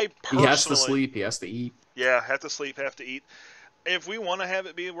 I personally... He has to sleep, he has to eat. Yeah, have to sleep, have to eat. If we want to have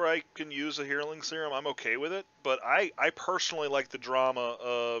it be where I can use a healing serum, I'm okay with it. But I personally like the drama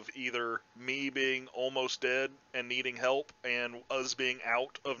of either me being almost dead and needing help and us being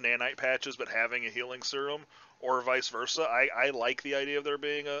out of nanite patches but having a healing serum, or vice versa. I like the idea of there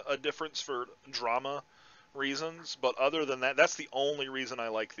being a difference for drama reasons. But other than that, that's the only reason I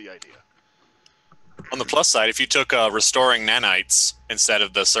like the idea. On the plus side, if you took restoring nanites instead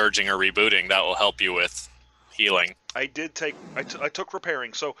of the surging or rebooting, that will help you with healing. I took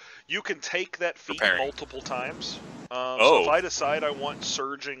repairing, so you can take that feat multiple times. So if I decide I want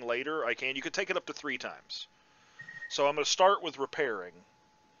surging later, I can. You can take it up to 3 times. So I'm going to start with repairing.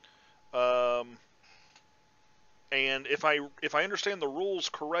 And if I understand the rules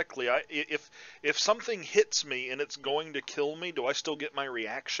correctly, if something hits me and it's going to kill me, do I still get my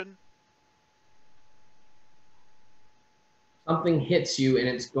reaction? Something hits you and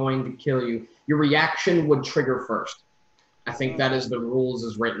it's going to kill you, your reaction would trigger first. I think that is the rules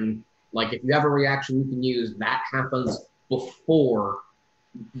as written. Like, if you have a reaction you can use, that happens before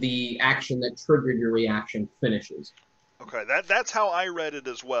the action that triggered your reaction finishes. Okay, that's how I read it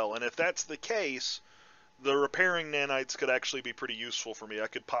as well. And if that's the case, the repairing nanites could actually be pretty useful for me. I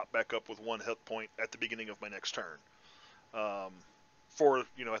could pop back up with 1 hit point at the beginning of my next turn, for,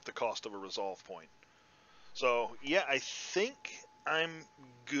 at the cost of a resolve point. So, yeah, I think I'm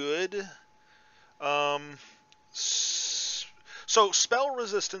good. So, spell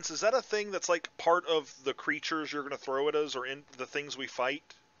resistance, is that a thing that's, like, part of the creatures you're going to throw at us or in the things we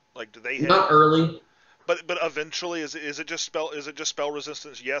fight? Like, do they have... Not early. But eventually, is it just spell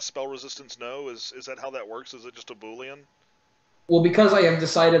resistance yes, spell resistance no? Is that how that works? Is it just a Boolean? Well, because I have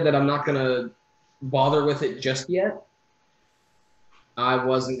decided that I'm not going to bother with it just yet, I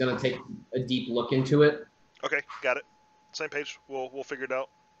wasn't going to take a deep look into it. Okay, got it. Same page. We'll figure it out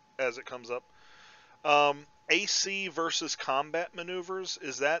as it comes up. AC versus combat maneuvers,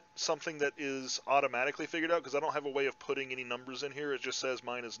 is that something that is automatically figured out? Because I don't have a way of putting any numbers in here. It just says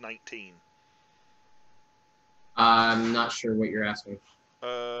mine is 19. I'm not sure what you're asking.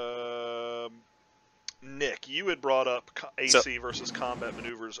 Nick, you had brought up AC versus combat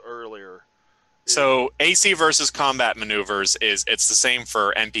maneuvers earlier. So AC versus combat maneuvers it's the same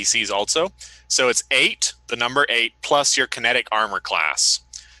for NPCs also. So it's 8, the number 8, plus your kinetic armor class.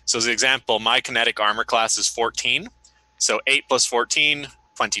 So as an example, my kinetic armor class is 14. So 8 plus 14,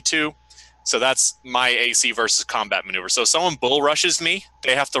 22. So that's my AC versus combat maneuver. So if someone bull rushes me,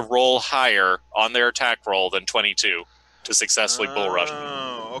 they have to roll higher on their attack roll than 22 to successfully bull rush me.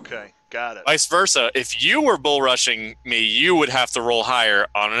 Oh, okay. Got it. Vice versa, if you were bull rushing me, you would have to roll higher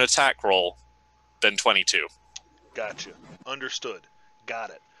on an attack roll than 22. Gotcha. Understood. Got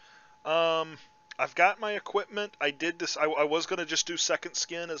it. I've got my equipment. I did this. I was going to just do second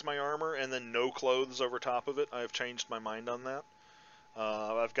skin as my armor and then no clothes over top of it. I have changed my mind on that.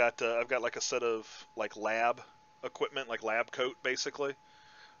 I've got like a set of like lab equipment, like lab coat basically.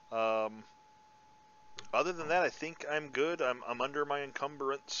 Other than that, I think I'm good. I'm under my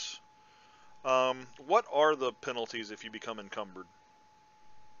encumbrance. What are the penalties if you become encumbered?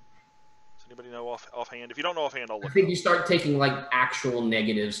 Does anybody know offhand? If you don't know offhand, I'll look. I think you start taking like actual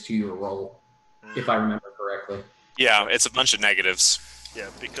negatives to your roll, if I remember correctly. Yeah, it's a bunch of negatives. Yeah,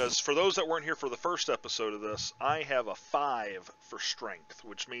 because for those that weren't here for the first episode of this, I have a 5 for strength,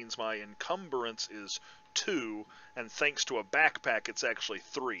 which means my encumbrance is 2, and thanks to a backpack, it's actually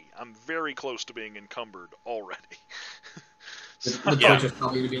 3. I'm very close to being encumbered already. The coach is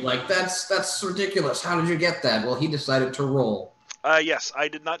probably going to be like, that's ridiculous. How did you get that? Well, he decided to roll. Yes, I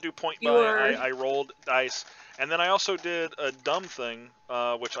did not do point buy. I rolled dice. And then I also did a dumb thing,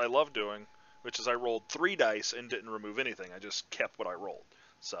 which I love doing, which is I rolled 3 dice and didn't remove anything. I just kept what I rolled.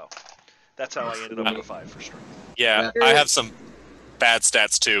 So that's how I ended up with a 5 for strength. Yeah, I have some bad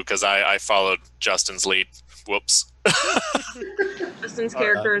stats too because I followed Justin's lead. Whoops. Justin's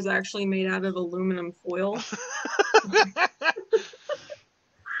character is actually made out of aluminum foil.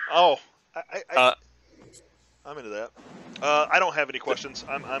 Oh, I'm into that. I don't have any questions.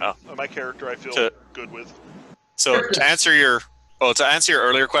 My character I feel good with. So to answer your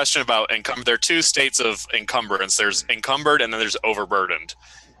earlier question about there are 2 states of encumbrance. There's encumbered and then there's overburdened.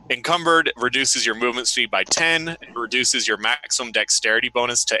 Encumbered reduces your movement speed by 10. It reduces your maximum dexterity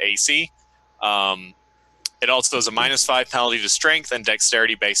bonus to AC. It also has a -5 penalty to strength and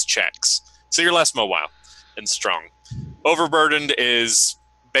dexterity-based checks. So you're less mobile and strong. Overburdened is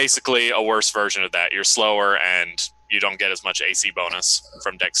basically a worse version of that. You're slower and you don't get as much AC bonus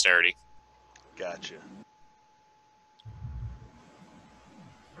from dexterity. Gotcha.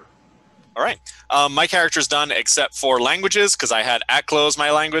 All right. My character's done except for languages because I had Aklo as my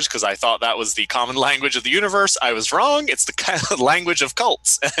language because I thought that was the common language of the universe. I was wrong. It's the language of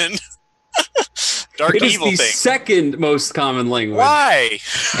cults and dark evil thing. It is the second most common language. Why?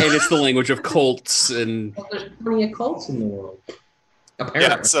 And it's the language of cults. And there's plenty of cults in the world.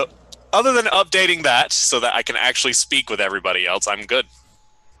 Apparently. Yeah, so other than updating that so that I can actually speak with everybody else, I'm good.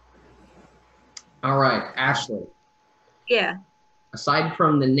 All right, Ashley. Yeah. Aside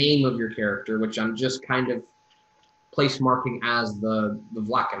from the name of your character, which I'm just kind of place marking as the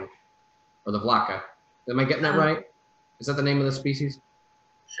Vlakan, or the Vlaka. Am I getting that right? Is that the name of the species?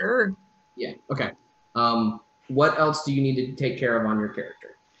 Sure. Yeah, okay. What else do you need to take care of on your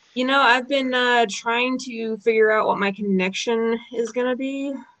character? You know, I've been trying to figure out what my connection is going to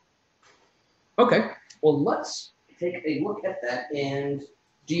be. Okay, well, let's take a look at that. And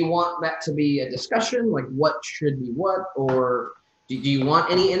do you want that to be a discussion? Like what should be what? Or do you want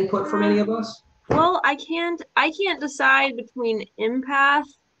any input from any of us? Well, I can't decide between empath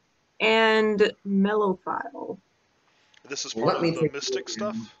and mellophile. This is part of the mystic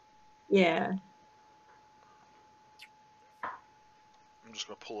stuff? Yeah. I'm just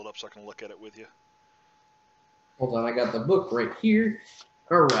going to pull it up so I can look at it with you. Hold on, I got the book right here.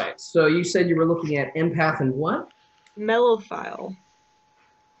 All right, so you said you were looking at empath and what? Mellophile.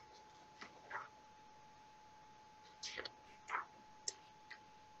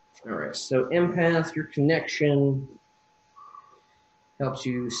 All right, so empath, your connection helps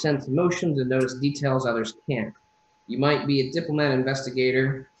you sense emotions and notice details others can't. You might be a diplomat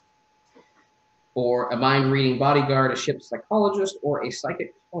investigator, or a mind-reading bodyguard, a ship psychologist, or a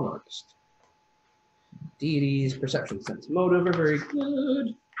psychic con artist. Deities, perception, sense, motive are very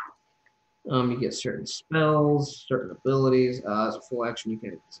good. You get certain spells, certain abilities. As a full action, you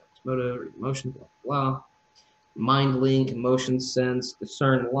can sense, motive, read emotions, blah, blah. Mind link, emotion sense,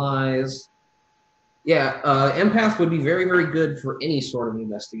 discern lies. Yeah, empath would be very, very good for any sort of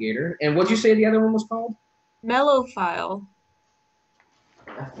investigator. And what'd you say the other one was called? Mellophile.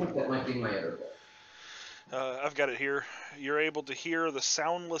 I think that might be my other book. I've got it here. You're able to hear the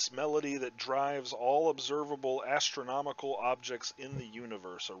soundless melody that drives all observable astronomical objects in the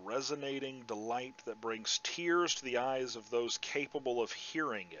universe, a resonating delight that brings tears to the eyes of those capable of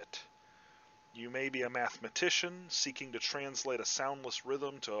hearing it. You may be a mathematician seeking to translate a soundless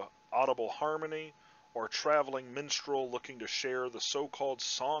rhythm to audible harmony, or a traveling minstrel looking to share the so-called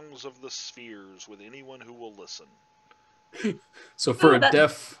songs of the spheres with anyone who will listen. So for a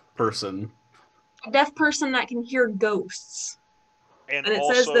deaf person... A deaf person that can hear ghosts. And it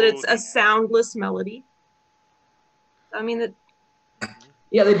says that it's a soundless melody. I mean that.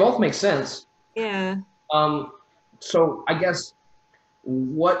 Yeah, they both make sense. Yeah. So I guess,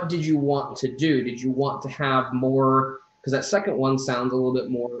 what did you want to do? Did you want to have more? Because that second one sounds a little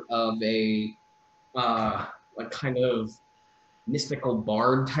bit more of a like kind of mystical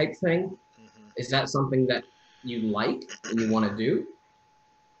bard type thing. Mm-hmm. Is that something that you like and you want to do?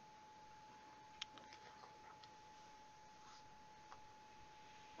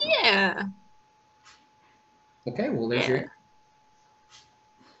 Yeah. Okay, well, there's your...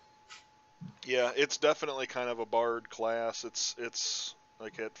 Yeah, it's definitely kind of a bard class. It's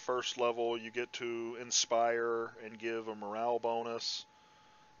like at first level you get to inspire and give a morale bonus,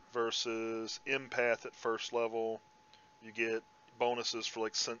 versus empath at first level you get bonuses for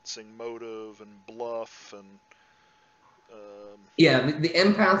like sensing motive and bluff and yeah, the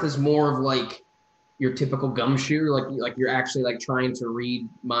empath is more of like your typical gumshoe, like you're actually like trying to read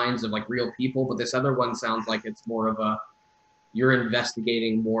minds of like real people, but this other one sounds like it's more of you're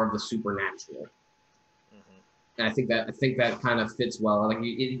investigating more of the supernatural. Mm-hmm. And I think that kind of fits well. Like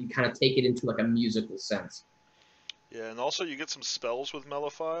you kind of take it into like a musical sense. Yeah, and also you get some spells with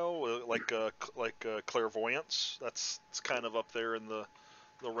Malephile, like clairvoyance. It's kind of up there in the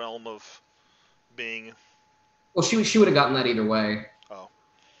realm of being. Well, she would have gotten that either way. Oh.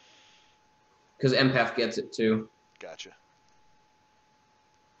 Because empath gets it too. Gotcha.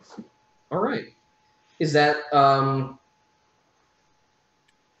 All right. Is that are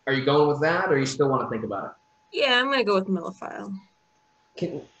you going with that, or you still want to think about it? Yeah, I'm gonna go with Malephile.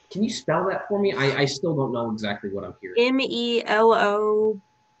 Can you spell that for me? I still don't know exactly what I'm hearing. MELO.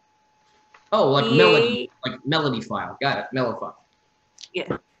 Oh, like melody, like melody file. Got it. Malephile.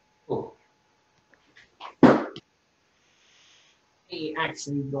 Yeah. Cool.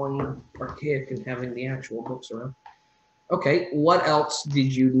 Actually going archaic and having the actual books around. Okay, what else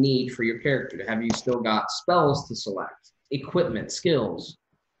did you need for your character? Have you still got spells to select? Equipment, skills?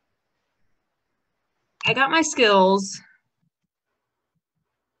 I got my skills.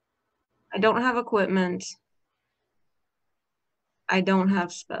 I don't have equipment. I don't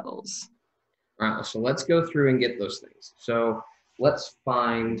have spells. All right, so let's go through and get those things. So let's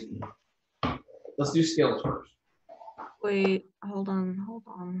do skills first. Wait, hold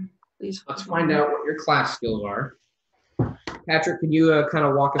on. Please. Let's find out what your class skills are. Patrick, can you kind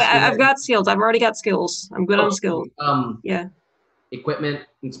of walk us through I've got skills. I've already got skills. I'm good on skills. Yeah. Equipment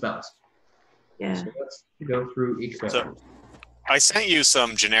and spells. Yeah. So let's go through equipment. So, I sent you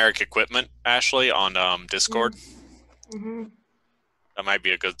some generic equipment, Ashley, on Discord. Mm-hmm. That might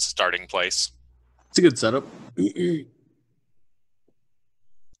be a good starting place. It's a good setup.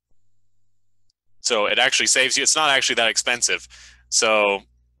 So it actually saves you. It's not actually that expensive. So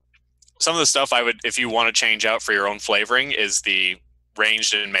some of the stuff I would, if you want to change out for your own flavoring, is the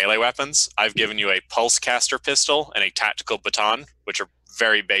ranged and melee weapons. I've given you a pulse caster pistol and a tactical baton, which are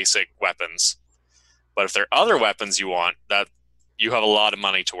very basic weapons. But if there are other weapons you want, that you have a lot of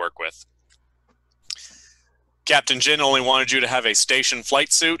money to work with. Captain Jin only wanted you to have a station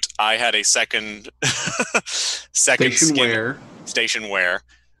flight suit. I had a second Station wear. Station wear.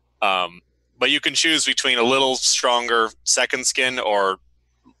 But you can choose between a little stronger second skin or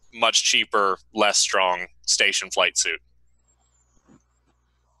much cheaper, less strong station flight suit.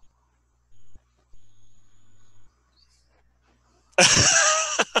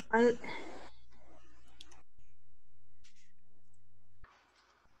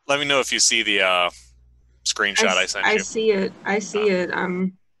 Let me know if you see the screenshot I sent you. I see it.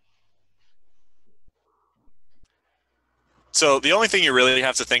 So the only thing you really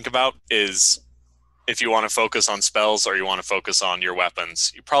have to think about is if you want to focus on spells or you want to focus on your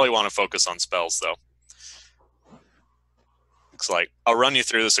weapons. You probably want to focus on spells, though. Looks like I'll run you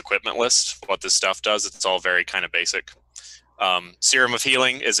through this equipment list, what this stuff does. It's all very kind of basic. Serum of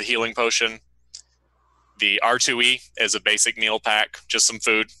Healing is a healing potion. The R2E is a basic meal pack, just some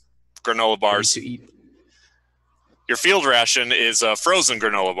food, granola bars. To eat. Your field ration is frozen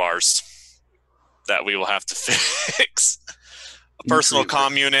granola bars that we will have to fix. A personal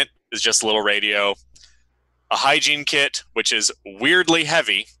comm unit is just a little radio. A hygiene kit, which is weirdly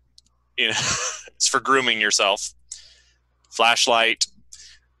heavy. It's for grooming yourself. Flashlight.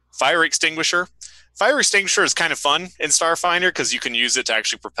 Fire extinguisher. Fire extinguisher is kind of fun in Starfinder because you can use it to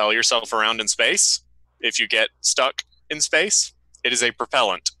actually propel yourself around in space. If you get stuck in space, it is a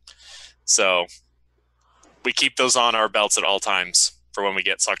propellant. So we keep those on our belts at all times for when we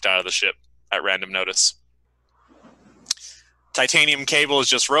get sucked out of the ship at random notice. Titanium cable is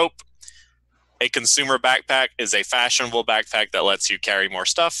just rope. A consumer backpack is a fashionable backpack that lets you carry more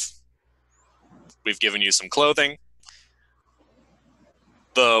stuff. We've given you some clothing.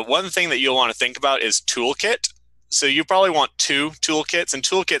 The one thing that you'll want to think about is toolkit. So you probably want 2 toolkits, and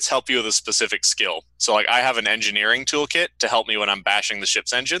toolkits help you with a specific skill. So like I have an engineering toolkit to help me when I'm bashing the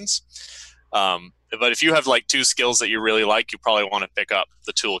ship's engines. But if you have like 2 skills that you really like, you probably want to pick up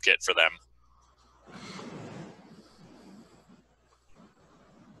the toolkit for them.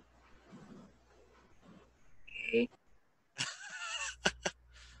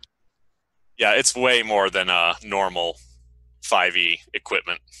 Yeah, it's way more than normal 5e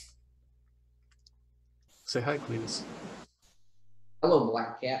equipment. Say hi, Cletus. Hello,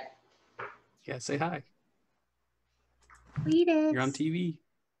 Black Cat. Yeah, say hi. Cletus. You're on TV.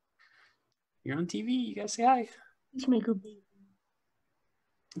 You're on TV. You gotta say hi. Let's make a baby.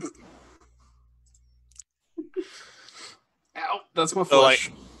 Ow, that's my flesh. So,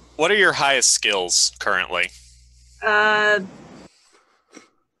 like, what are your highest skills currently?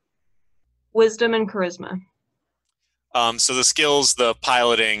 Wisdom and charisma. So the skills, the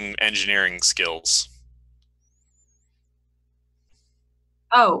piloting, engineering skills.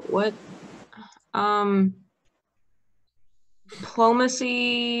 Oh, what?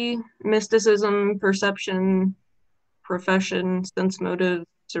 Diplomacy, mysticism, perception, profession, sense motive,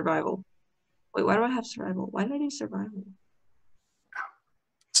 survival. Wait, why do I have survival? Why did I do survival?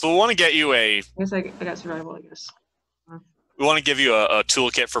 So we want to get you I guess I got survival, I guess. we want to give you a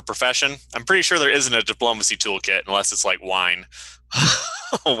toolkit for profession. I'm pretty sure there isn't a diplomacy toolkit unless it's like wine,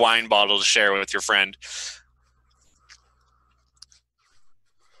 a wine bottle to share with your friend.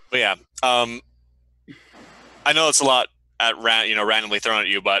 But yeah, I know it's a lot randomly thrown at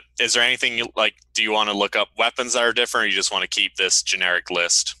you, but is there anything do you want to look up weapons that are different, or you just want to keep this generic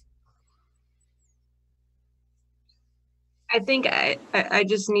list? I think I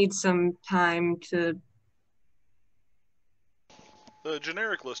just need some time to. The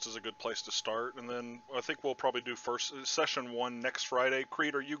generic list is a good place to start, and then I think we'll probably do session 1 next Friday.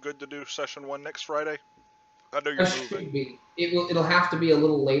 Creed, are you good to do session 1 next Friday? I know you're moving. It'll have to be a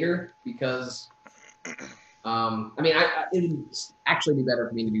little later because, it would actually be better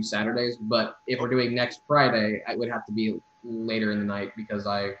for me to do Saturdays, but if we're doing next Friday, it would have to be later in the night because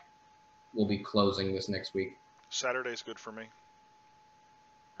I will be closing this next week. Saturday's good for me.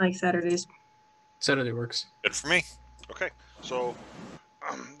 I like Saturdays. Saturday works. Good for me. Okay, so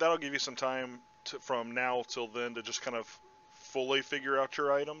that'll give you some time from now till then to just kind of fully figure out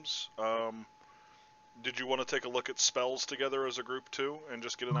your items. Did you want to take a look at spells together as a group too, and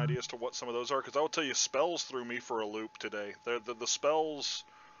just get an idea as to what some of those are? Because I will tell you, spells threw me for a loop today. The spells,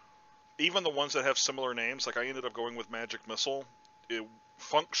 even the ones that have similar names, like I ended up going with Magic Missile, it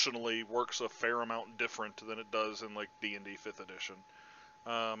functionally works a fair amount different than it does in like D&D 5th edition.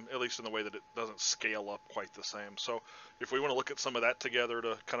 At least in the way that it doesn't scale up quite the same. So if we want to look at some of that together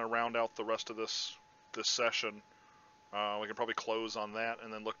to kind of round out the rest of this session, we can probably close on that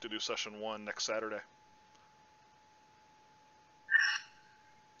and then look to do session 1 next Saturday.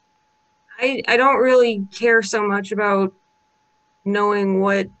 I don't really care so much about knowing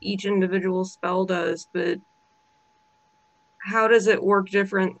what each individual spell does, but how does it work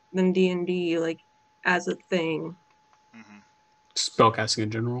different than D&D, like, as a thing? Mm-hmm. Spellcasting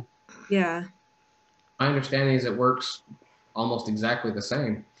in general. Yeah. My understanding is it works almost exactly the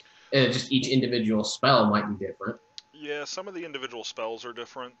same. Just each individual spell might be different. Yeah, some of the individual spells are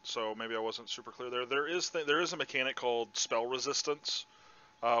different, so maybe I wasn't super clear there. There is a mechanic called spell resistance,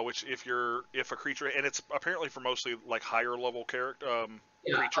 which if a creature, and it's apparently for mostly like higher level creatures.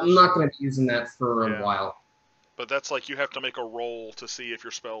 I'm not going to be using that for a while. But that's like you have to make a roll to see if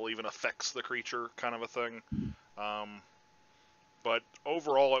your spell even affects the creature, kind of a thing. But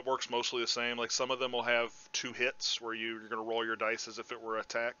overall, it works mostly the same. Like some of them will have 2 hits where you're going to roll your dice as if it were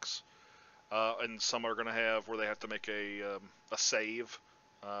attacks, and some are going to have where they have to make a save,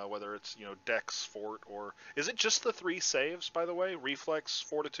 whether it's Dex, Fort, or is it just the 3 saves? By the way, Reflex,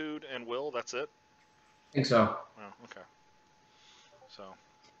 Fortitude, and Will. That's it. I think so. Oh, okay.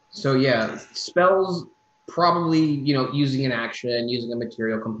 So yeah, spells probably using an action, using a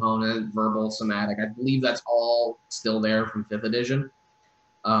material component, verbal, somatic. I believe that's all still there from 5th edition.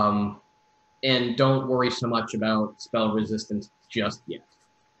 And don't worry so much about spell resistance just yet.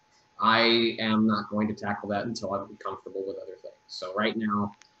 I am not going to tackle that until I'm comfortable with other things. So right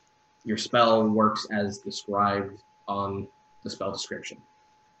now, your spell works as described on the spell description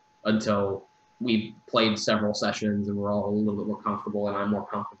until we've played several sessions and we're all a little bit more comfortable and I'm more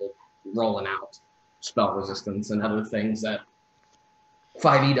comfortable rolling out spell resistance and other things that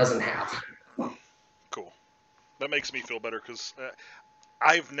 5e doesn't have. Cool. That makes me feel better because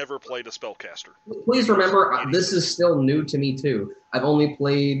I've never played a spellcaster. Please remember, this is still new to me too. I've only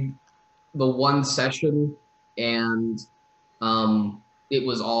played the 1 session, and that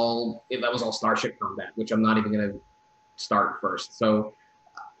was all Starship Combat, which I'm not even going to start first. So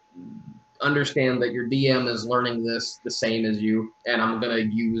understand that your DM is learning this the same as you, and I'm going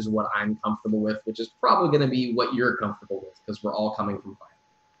to use what I'm comfortable with, which is probably going to be what you're comfortable with, because we're all coming from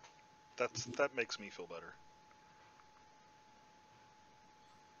fighting. That makes me feel better.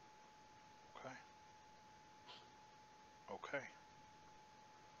 Okay.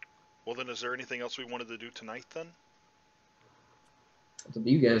 Well then, is there anything else we wanted to do tonight then? It's up to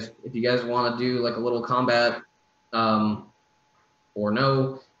you guys. If you guys want to do like a little combat, or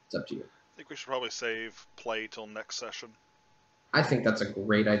no, it's up to you. I think we should probably save play till next session. I think that's a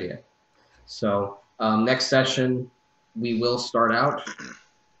great idea. So next session, we will start out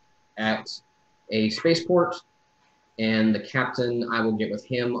at a spaceport, and the captain, I will get with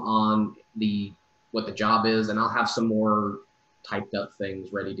him on what the job is, and I'll have some more typed up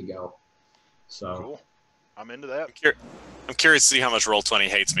things ready to go. So cool. I'm into that. I'm curious to see how much Roll20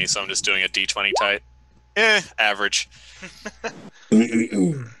 hates me, so I'm just doing a D20 type. Average.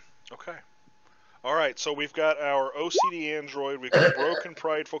 Okay. All right, so we've got our OCD android, we've got a broken,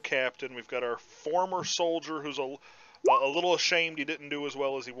 prideful captain, we've got our former soldier who's a little ashamed he didn't do as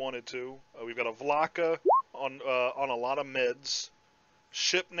well as he wanted to. We've got a Vlaka on a lot of meds.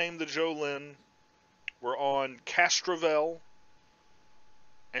 Ship named the Jolin. We're on Castravel,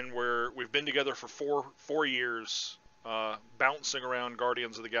 and we've been together for four years, bouncing around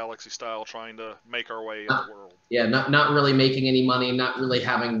Guardians of the Galaxy style, trying to make our way in the world. Yeah, not really making any money, not really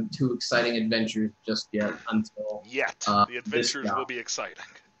having too exciting adventures just yet until the adventures will be exciting.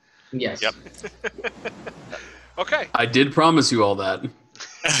 Yes. Yep. Okay. I did promise you all that.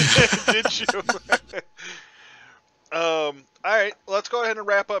 Did you? All right, let's go ahead and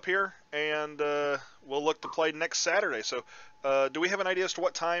wrap up here, and we'll look to play next Saturday. So, do we have an idea as to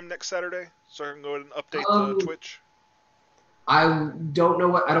what time next Saturday? So I can go ahead and update the Twitch. I don't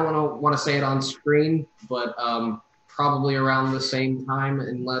know I don't want to say it on screen, but probably around the same time,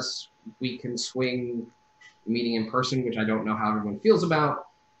 unless we can swing meeting in person, which I don't know how everyone feels about.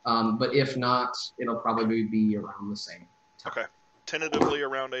 But if not, it'll probably be around the same time. Okay, tentatively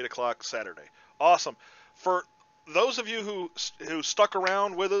around 8 o'clock Saturday. Awesome. For those of you who stuck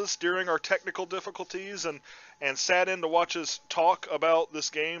around with us during our technical difficulties and sat in to watch us talk about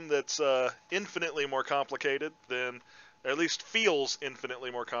this game that's infinitely more complicated than, or at least feels infinitely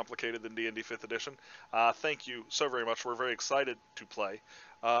more complicated than D&D 5th Edition, thank you so very much. We're very excited to play,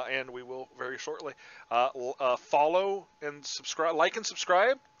 and we will very shortly. Follow and subscribe, like and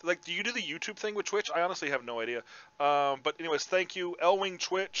subscribe. Like, do you do the YouTube thing with Twitch? I honestly have no idea. But anyways, thank you, Elwing,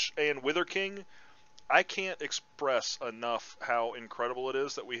 Twitch, and Wither King. I can't express enough how incredible it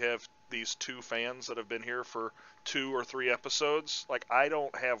is that we have these two fans that have been here for 2 or 3 episodes. Like, I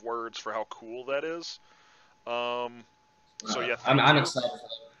don't have words for how cool that is. So yeah, I'm excited to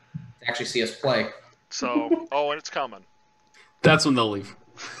actually see us play. So, and it's coming. That's when they'll leave.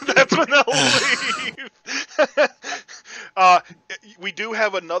 That's when they'll leave. We do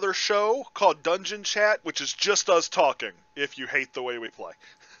have another show called Dungeon Chat, which is just us talking. If you hate the way we play.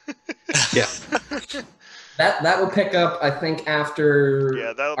 Yeah. That will pick up, I think,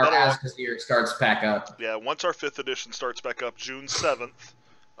 after that'll our Ashes year starts back up. Yeah, once our 5th edition starts back up June 7th,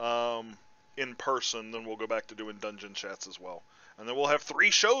 in person, then we'll go back to doing dungeon chats as well. And then we'll have 3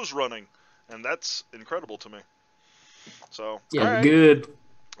 shows running, and that's incredible to me. So, yeah, all right. Good.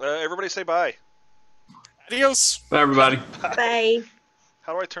 Everybody say bye. Adios. Bye, everybody. Bye.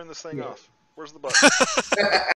 How do I turn this thing off? Where's the button?